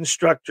have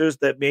instructors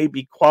that may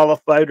be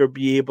qualified or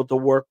be able to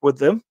work with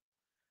them.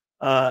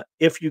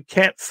 If you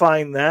can't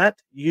find that,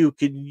 you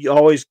can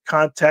always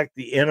contact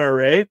the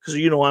NRA because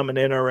I'm an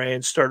NRA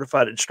and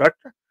certified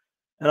instructor,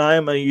 and I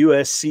am a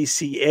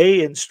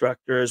USCCA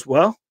instructor as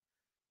well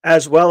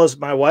as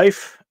my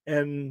wife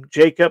and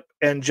Jacob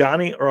and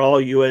Johnny are all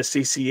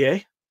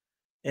USCCA.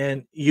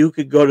 And you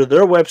could go to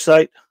their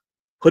website,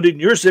 put in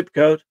your zip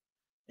code,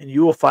 and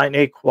you will find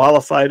a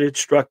qualified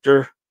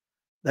instructor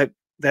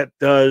that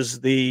does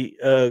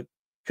the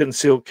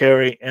concealed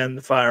carry and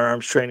the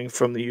firearms training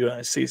from the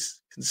United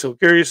States Concealed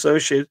Carry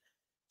Association.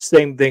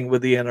 Same thing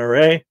with the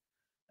NRA.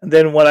 And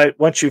then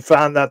once you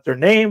found out their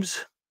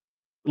names,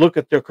 look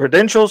at their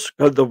credentials,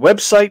 go to the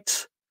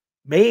websites,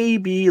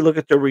 maybe look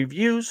at their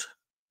reviews.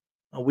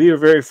 We are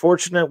very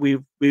fortunate.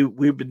 We've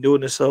been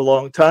doing this a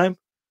long time.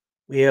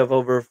 We have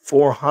over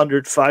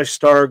 400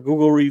 5-star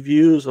Google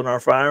reviews on our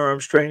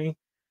firearms training,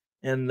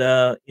 and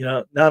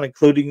not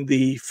including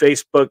the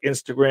Facebook,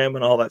 Instagram,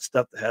 and all that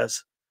stuff that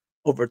has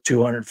over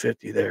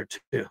 250 there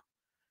too.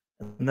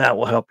 And that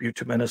will help you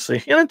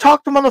tremendously. And then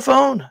talk to them on the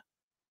phone.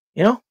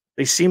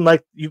 They seem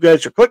like you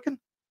guys are clicking.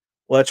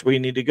 Well, that's where you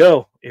need to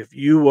go. If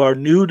you are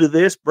new to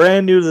this,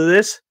 brand new to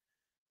this,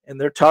 and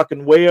they're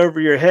talking way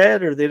over your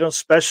head, or they don't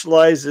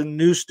specialize in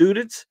new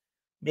students,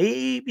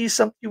 maybe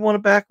something you want to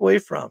back away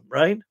from,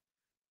 right?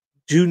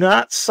 Do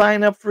not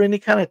sign up for any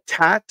kind of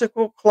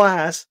tactical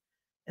class,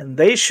 and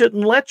they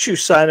shouldn't let you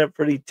sign up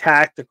for any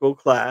tactical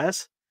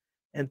class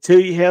until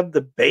you have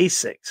the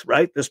basics,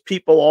 right? There's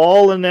people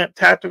all in that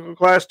tactical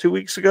class 2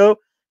 weeks ago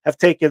have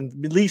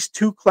taken at least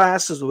 2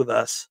 classes with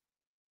us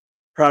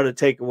prior to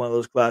taking one of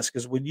those classes.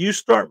 Because when you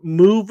start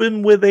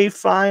moving with a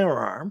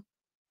firearm,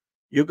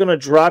 you're going to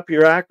drop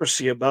your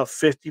accuracy about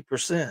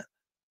 50%.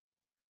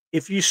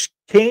 If you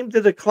came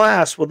to the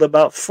class with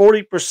about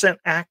 40%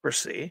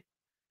 accuracy,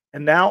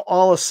 and now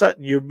all of a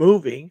sudden you're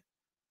moving,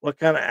 what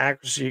kind of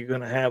accuracy are you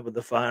going to have with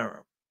the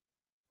firearm?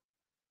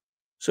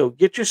 So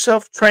get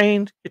yourself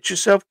trained, get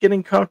yourself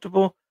getting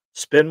comfortable,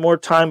 spend more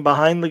time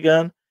behind the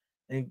gun,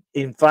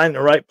 and find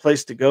the right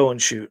place to go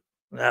and shoot.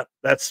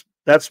 That's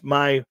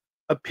my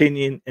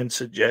opinion and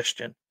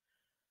suggestion.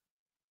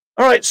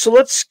 All right, so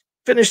let's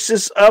finish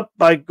this up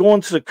by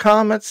going to the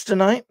comments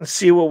tonight and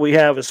see what we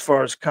have as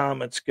far as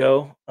comments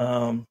go.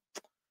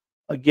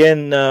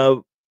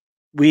 Again,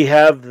 we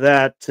have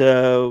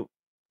that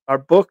our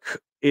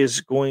book is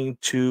going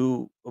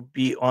to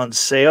be on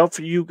sale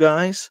for you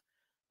guys.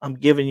 I'm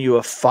giving you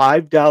a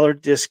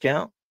 $5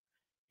 discount.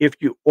 If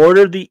you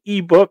order the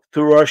ebook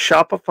through our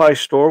Shopify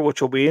store,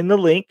 which will be in the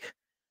link,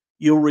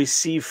 you'll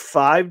receive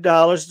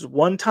 $5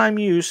 one-time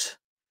use.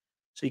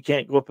 So you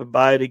can't go up and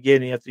buy it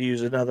again. You have to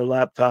use another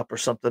laptop or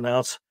something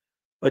else.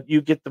 But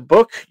you get the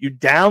book, you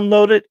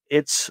download it.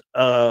 It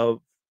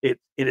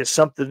is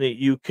something that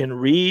you can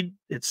read.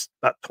 It's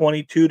about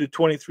 22 to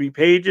 23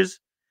 pages.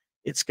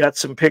 It's got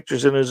some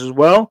pictures in it as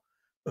well.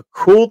 The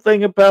cool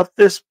thing about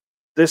this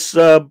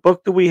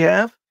book that we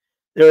have,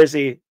 there is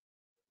a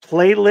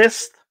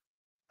playlist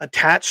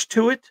attached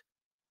to it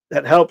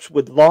that helps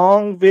with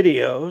long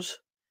videos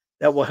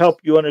that will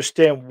help you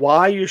understand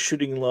why you're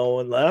shooting low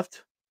and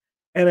left.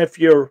 And if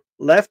you're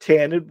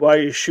left-handed, why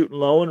you're shooting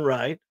low and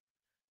right.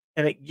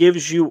 And it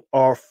gives you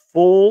our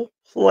full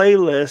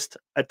playlist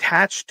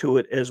attached to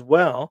it as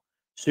well.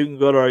 So you can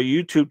go to our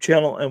YouTube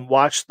channel and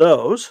watch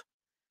those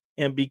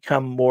and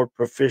become more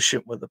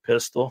proficient with the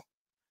pistol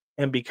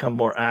and become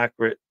more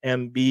accurate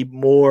and be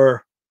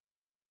more,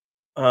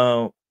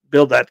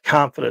 build that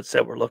confidence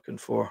that we're looking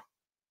for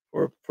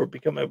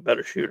becoming a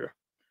better shooter.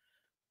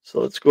 So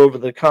let's go over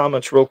the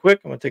comments real quick.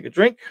 I'm going to take a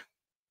drink.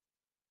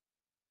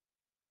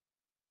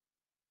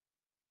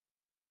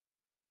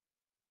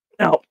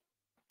 Now,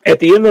 at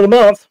the end of the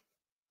month,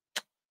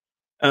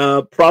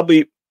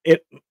 probably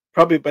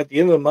by the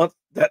end of the month,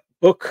 that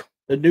book,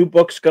 the new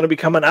book's going to be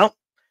coming out,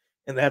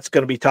 and that's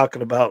going to be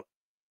talking about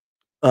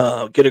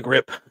get a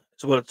grip.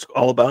 Is what it's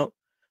all about.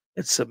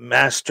 It's a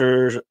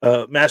master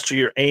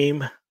your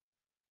aim,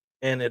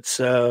 and it's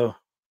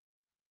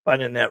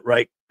finding that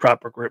right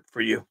proper grip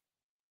for you,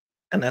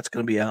 and that's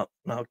going to be out.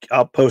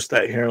 I'll post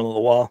that here in a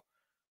little while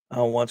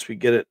once we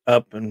get it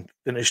up and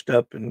finished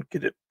up and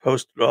get it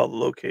posted to all the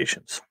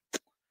locations.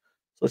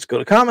 Let's go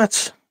to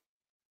comments.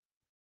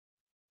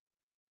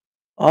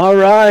 All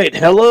right.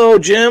 Hello,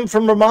 Jim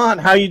from Vermont.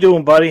 How you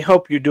doing, buddy?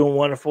 Hope you're doing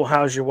wonderful.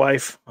 How's your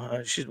wife?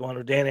 She's one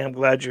of Danny. I'm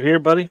glad you're here,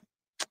 buddy.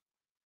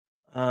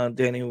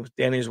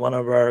 Danny's one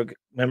of our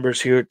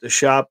members here at the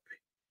shop.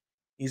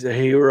 He's a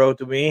hero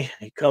to me.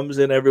 He comes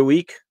in every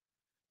week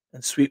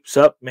and sweeps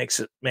up,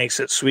 makes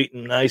it sweet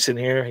and nice in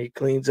here. He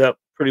cleans up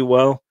pretty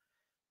well.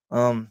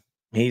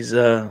 He's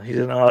an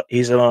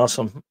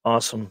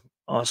awesome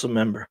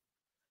member.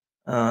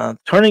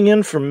 Turning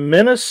in from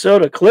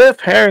Minnesota, Cliff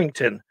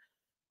Harrington.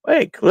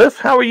 Hey, Cliff,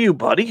 how are you,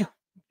 buddy?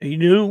 Are you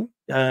new?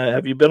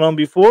 Have you been on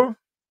before?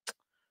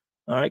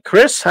 All right,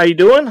 Chris, how you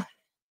doing?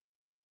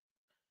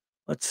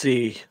 Let's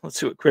see. Let's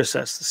see what Chris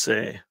has to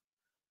say.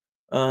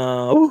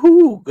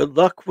 Woohoo! Good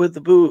luck with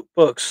the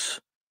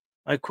books.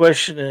 My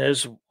question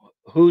is,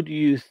 who do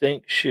you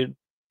think should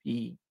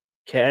be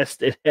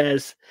casted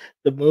as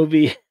the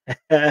movie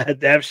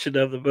adaptation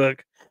of the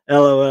book?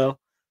 LOL.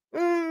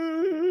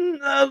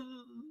 The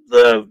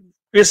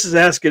Chris is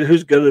asking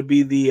who's going to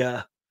be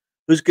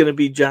who's going to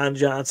be John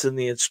Johnson,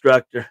 the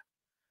instructor.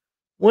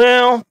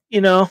 Well,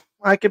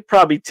 I could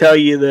probably tell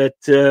you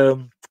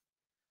that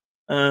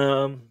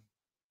um,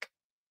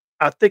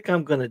 I think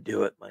I'm going to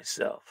do it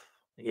myself.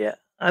 Yeah,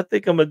 I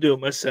think I'm going to do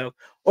it myself.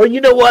 Or you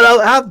know what? I'll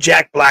have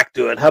Jack Black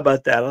do it. How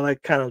about that? I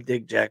kind of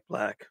dig Jack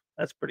Black.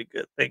 That's pretty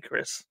good. Thanks,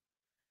 Chris.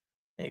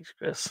 Thanks,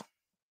 Chris.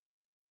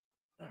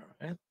 All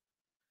right.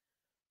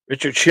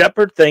 Richard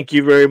Shepard, thank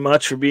you very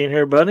much for being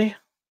here, buddy.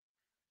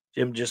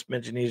 Jim just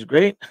mentioned he's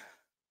great.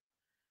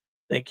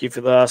 Thank you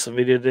for the awesome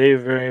video today.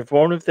 Very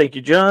informative. Thank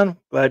you, John.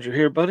 Glad you're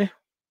here, buddy.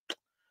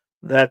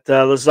 That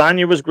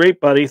lasagna was great,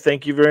 buddy.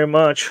 Thank you very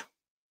much.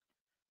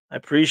 I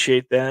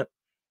appreciate that.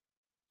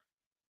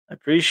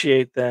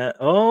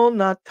 Oh,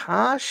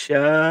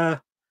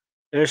 Natasha.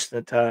 There's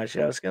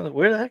Natasha. I was going to,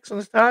 where the heck's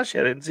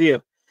Natasha? I didn't see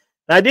you.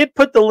 I did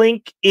put the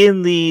link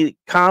in the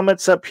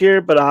comments up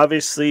here, but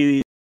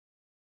obviously,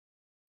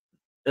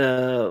 hang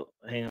on.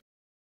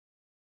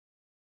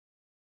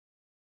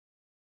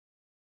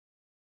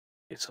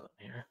 It's on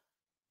here.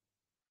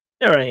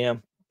 There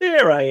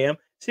I am.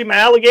 See my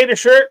alligator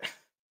shirt?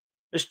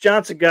 Miss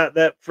Johnson got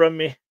that for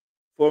me.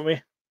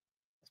 It's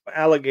my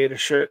alligator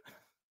shirt.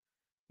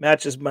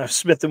 Matches my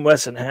Smith &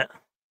 Wesson hat.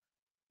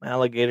 My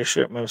alligator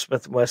shirt, my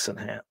Smith & Wesson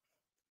hat.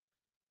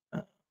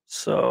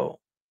 So,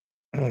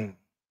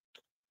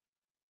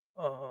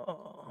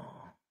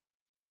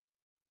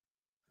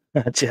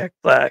 Jack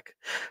Black.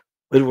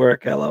 Good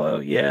work,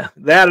 LOL. Yeah,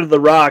 that or The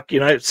Rock.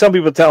 Some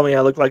people tell me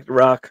I look like The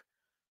Rock.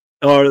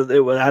 Or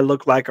I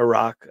look like a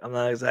rock. I'm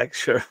not exactly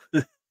sure.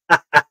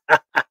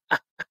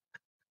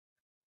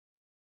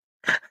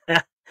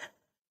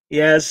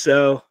 Yeah,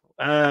 so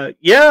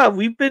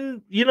we've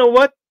been, you know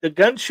what? The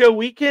gun show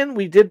weekend,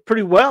 we did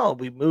pretty well.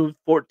 We moved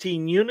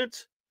 14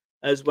 units,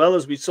 as well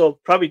as we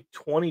sold probably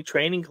 20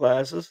 training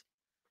classes,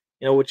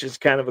 which is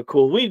kind of a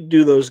cool. We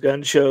do those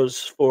gun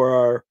shows for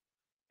our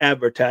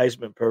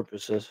advertisement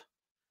purposes.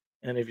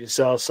 And if you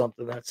sell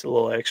something, that's a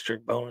little extra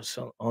bonus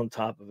on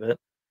top of it.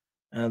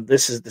 And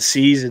this is the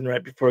season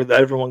right before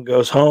everyone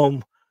goes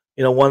home.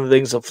 One of the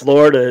things of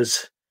Florida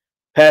is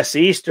past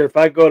Easter, if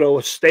I go to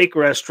a steak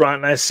restaurant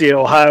and I see an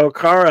Ohio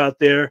car out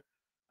there,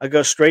 I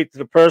go straight to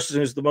the person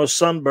who's the most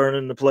sunburned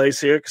in the place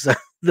here because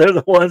they're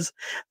the ones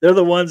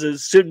that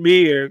shouldn't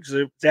be here because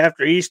it's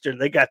after Easter.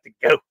 They got to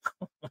go,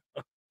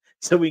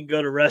 so we can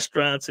go to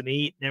restaurants and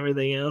eat and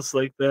everything else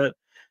like that.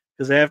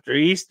 Because after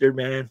Easter,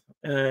 man,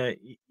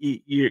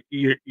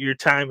 your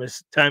time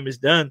is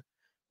done.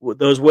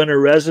 Those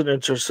winter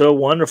residents are so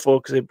wonderful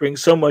because they bring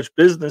so much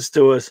business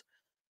to us.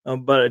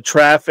 But a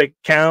traffic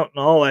count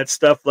and all that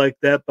stuff like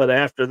that. But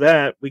after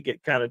that, we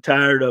get kind of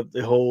tired of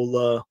the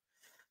whole,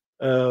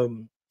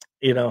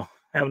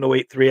 having to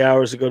wait 3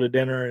 hours to go to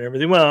dinner and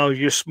everything. Well,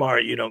 you're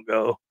smart. You don't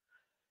go.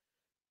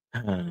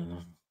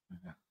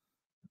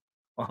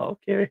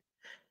 Okay.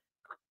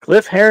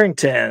 Cliff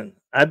Harrington.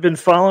 I've been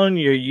following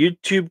your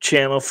YouTube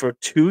channel for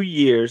 2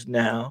 years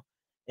now.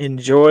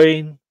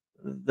 Enjoying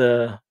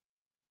the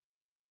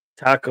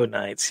taco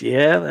nights.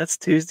 Yeah, that's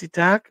Tuesday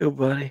taco,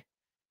 buddy.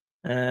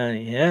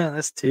 Yeah,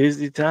 that's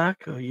Tuesday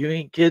taco. You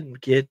ain't kidding,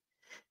 kid.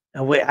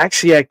 Now, wait,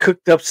 actually, I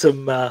cooked up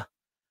some.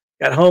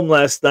 Got home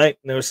last night,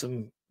 and there was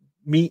some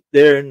meat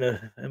there,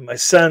 and my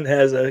son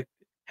has a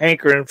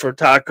hankering for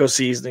taco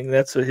seasoning.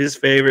 That's what his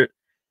favorite.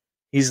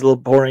 He's a little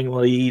boring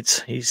when he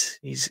eats.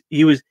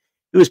 He was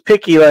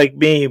picky like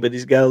me, but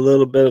he's got a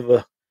little bit of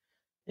a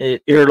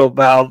irritable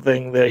bowel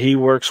thing that he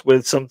works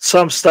with. Some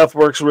stuff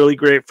works really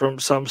great for him,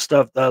 some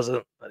stuff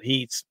doesn't. But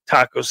he eats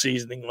taco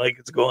seasoning like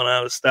it's going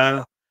out of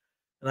style.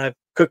 And I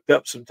cooked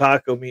up some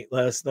taco meat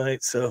last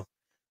night, so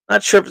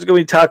not sure if it's going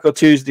to be Taco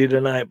Tuesday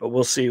tonight, but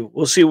we'll see.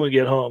 We'll see when we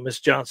get home. Miss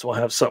Johnson will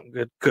have something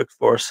good cooked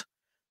for us.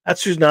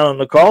 That's who's not on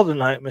the call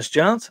tonight, Miss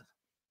Johnson.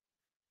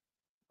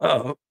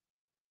 Uh-oh.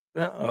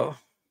 What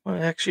the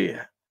heck she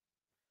at?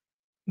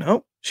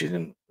 Nope, she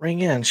didn't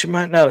ring in. She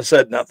might not have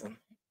said nothing.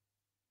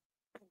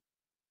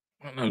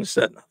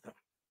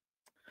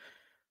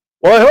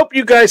 Well, I hope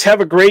you guys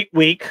have a great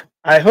week.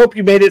 I hope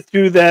you made it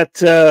through that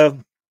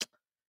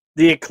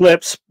the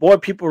eclipse. Boy,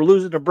 people were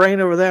losing their brain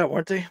over that,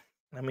 weren't they?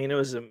 I mean, it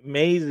was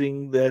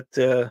amazing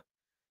that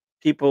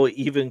people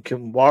even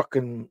can walk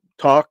and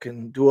talk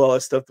and do all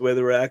that stuff the way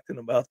they were acting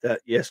about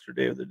that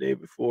yesterday or the day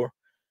before.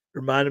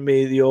 Reminded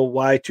me of the old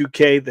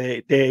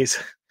Y2K days.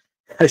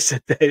 I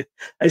said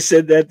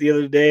that the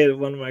other day at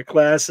one of my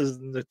classes,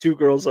 and the two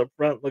girls up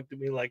front looked at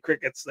me like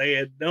crickets. They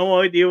had no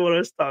idea what I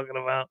was talking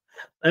about.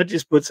 That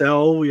just puts how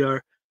old we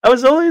are.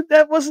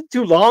 That wasn't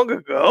too long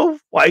ago.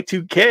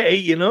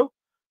 Y2K,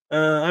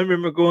 I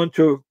remember going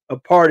to a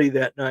party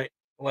that night.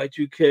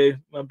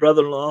 Y2K. My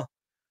brother-in-law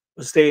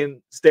was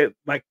staying.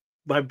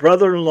 My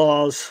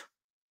brother-in-law's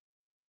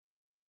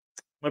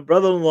my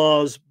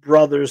brother-in-law's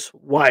brother's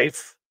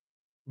wife,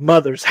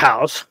 mother's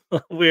house.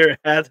 We were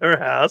at her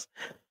house,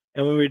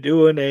 and we were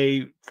doing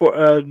a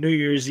New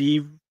Year's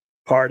Eve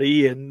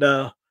party, and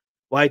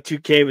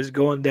Y2K was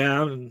going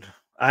down, and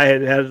I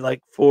had had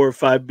like 4 or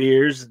 5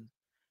 beers,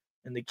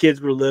 and the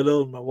kids were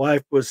little, and my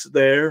wife was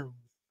there.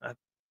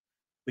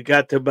 We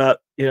got to about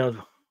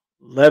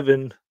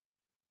 11:58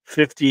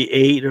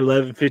 or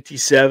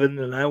 11:57,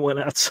 and I went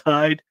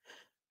outside.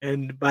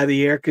 And by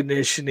the air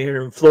conditioner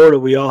here in Florida,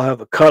 we all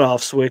have a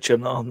cutoff switch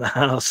on the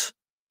house.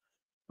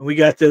 And we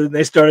got to, and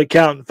they started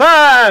counting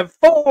 5,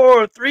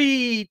 4,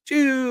 3,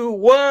 2,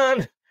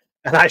 1.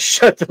 And I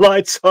shut the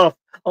lights off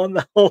on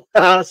the whole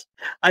house.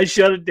 I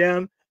shut it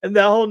down. And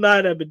the whole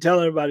night I've been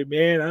telling everybody,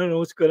 man, I don't know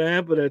what's going to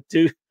happen at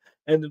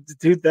and the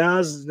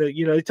 2000s.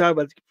 They talk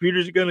about the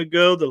computers are going to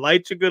go, the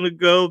lights are going to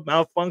go,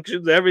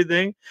 malfunctions,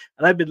 everything.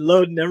 And I've been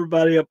loading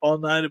everybody up all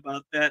night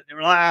about that. And they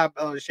were like,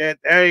 bullshit,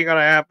 that ain't going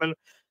to happen.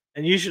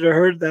 And you should have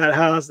heard that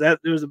house. That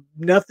there was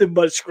nothing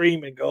but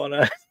screaming going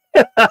on.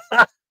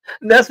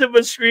 Nothing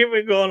but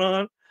screaming going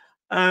on.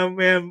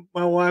 Man,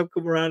 my wife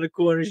come around the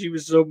corner. She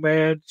was so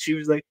mad. She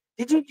was like,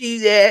 "Did you do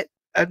that?"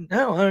 I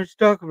know. I was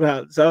talking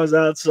about. So I was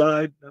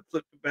outside. And I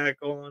flipped it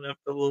back on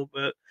after a little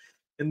bit,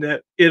 and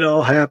that it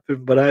all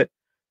happened. But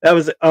that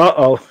was.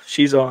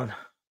 She's on.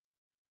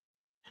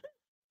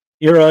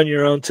 You're on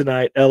your own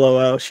tonight.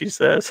 LOL. She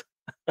says.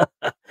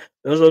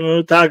 Those are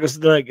no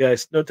tacos tonight,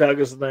 guys. No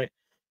tacos tonight.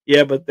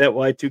 Yeah, but that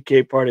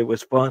Y2K party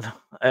was fun,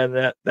 and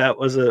that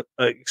was a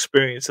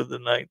experience of the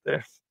night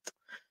there.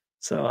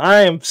 So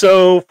I am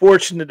so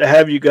fortunate to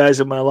have you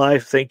guys in my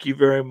life. Thank you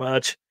very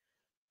much.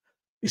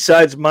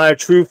 Besides my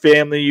true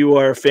family, you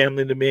are a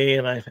family to me,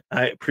 and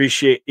I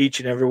appreciate each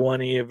and every one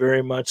of you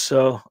very much.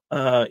 So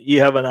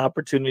you have an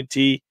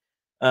opportunity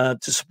to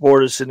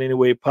support us in any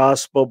way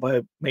possible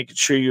by making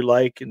sure you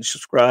like and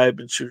subscribe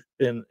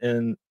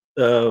and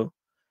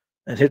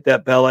hit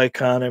that bell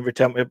icon every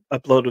time we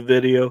upload a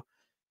video.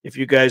 If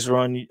you guys are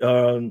on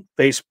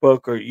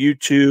Facebook or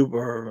YouTube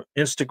or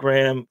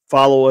Instagram,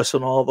 follow us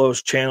on all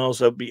those channels.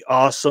 That'd be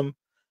awesome.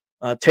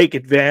 Take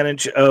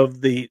advantage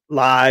of the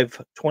live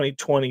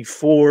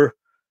 2024.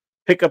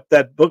 Pick up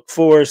that book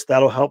for us.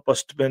 That'll help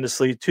us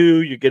tremendously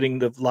too. You're getting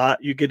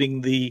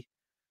the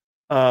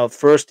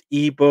first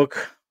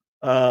ebook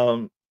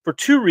for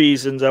two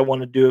reasons. I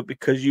want to do it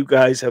because you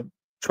guys have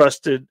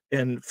trusted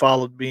and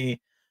followed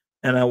me,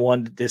 and I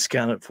wanted to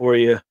discount it for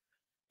you.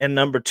 And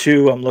number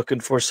two, I'm looking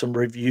for some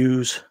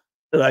reviews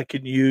that I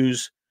can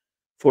use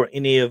for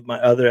any of my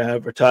other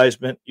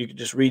advertisement. You can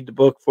just read the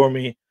book for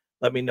me,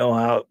 let me know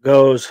how it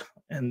goes,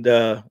 and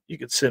you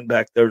can send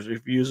back those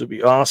reviews. It'd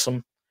be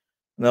awesome,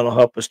 and that'll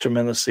help us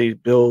tremendously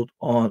build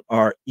on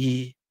our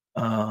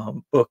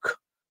book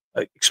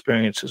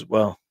experience as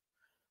well.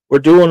 We're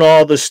doing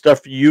all this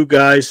stuff for you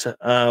guys.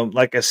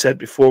 Like I said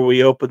before,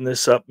 we opened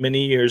this up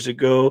many years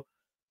ago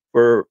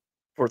for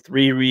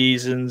three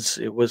reasons.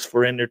 It was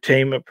for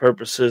entertainment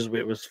purposes,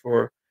 it was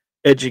for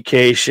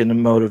education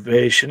and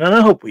motivation, and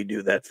I hope we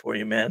do that for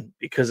you, man,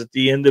 because at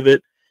the end of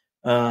it,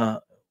 the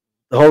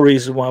whole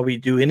reason why we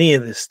do any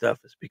of this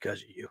stuff is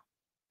because of you.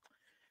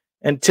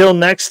 Until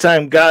next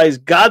time, guys,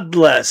 God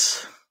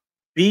bless,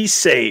 be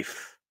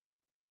safe,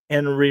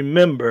 and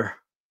remember,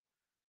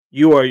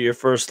 you are your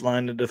first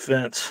line of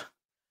defense.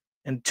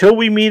 Until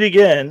we meet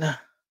again,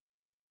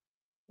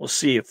 we'll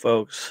see you,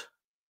 folks.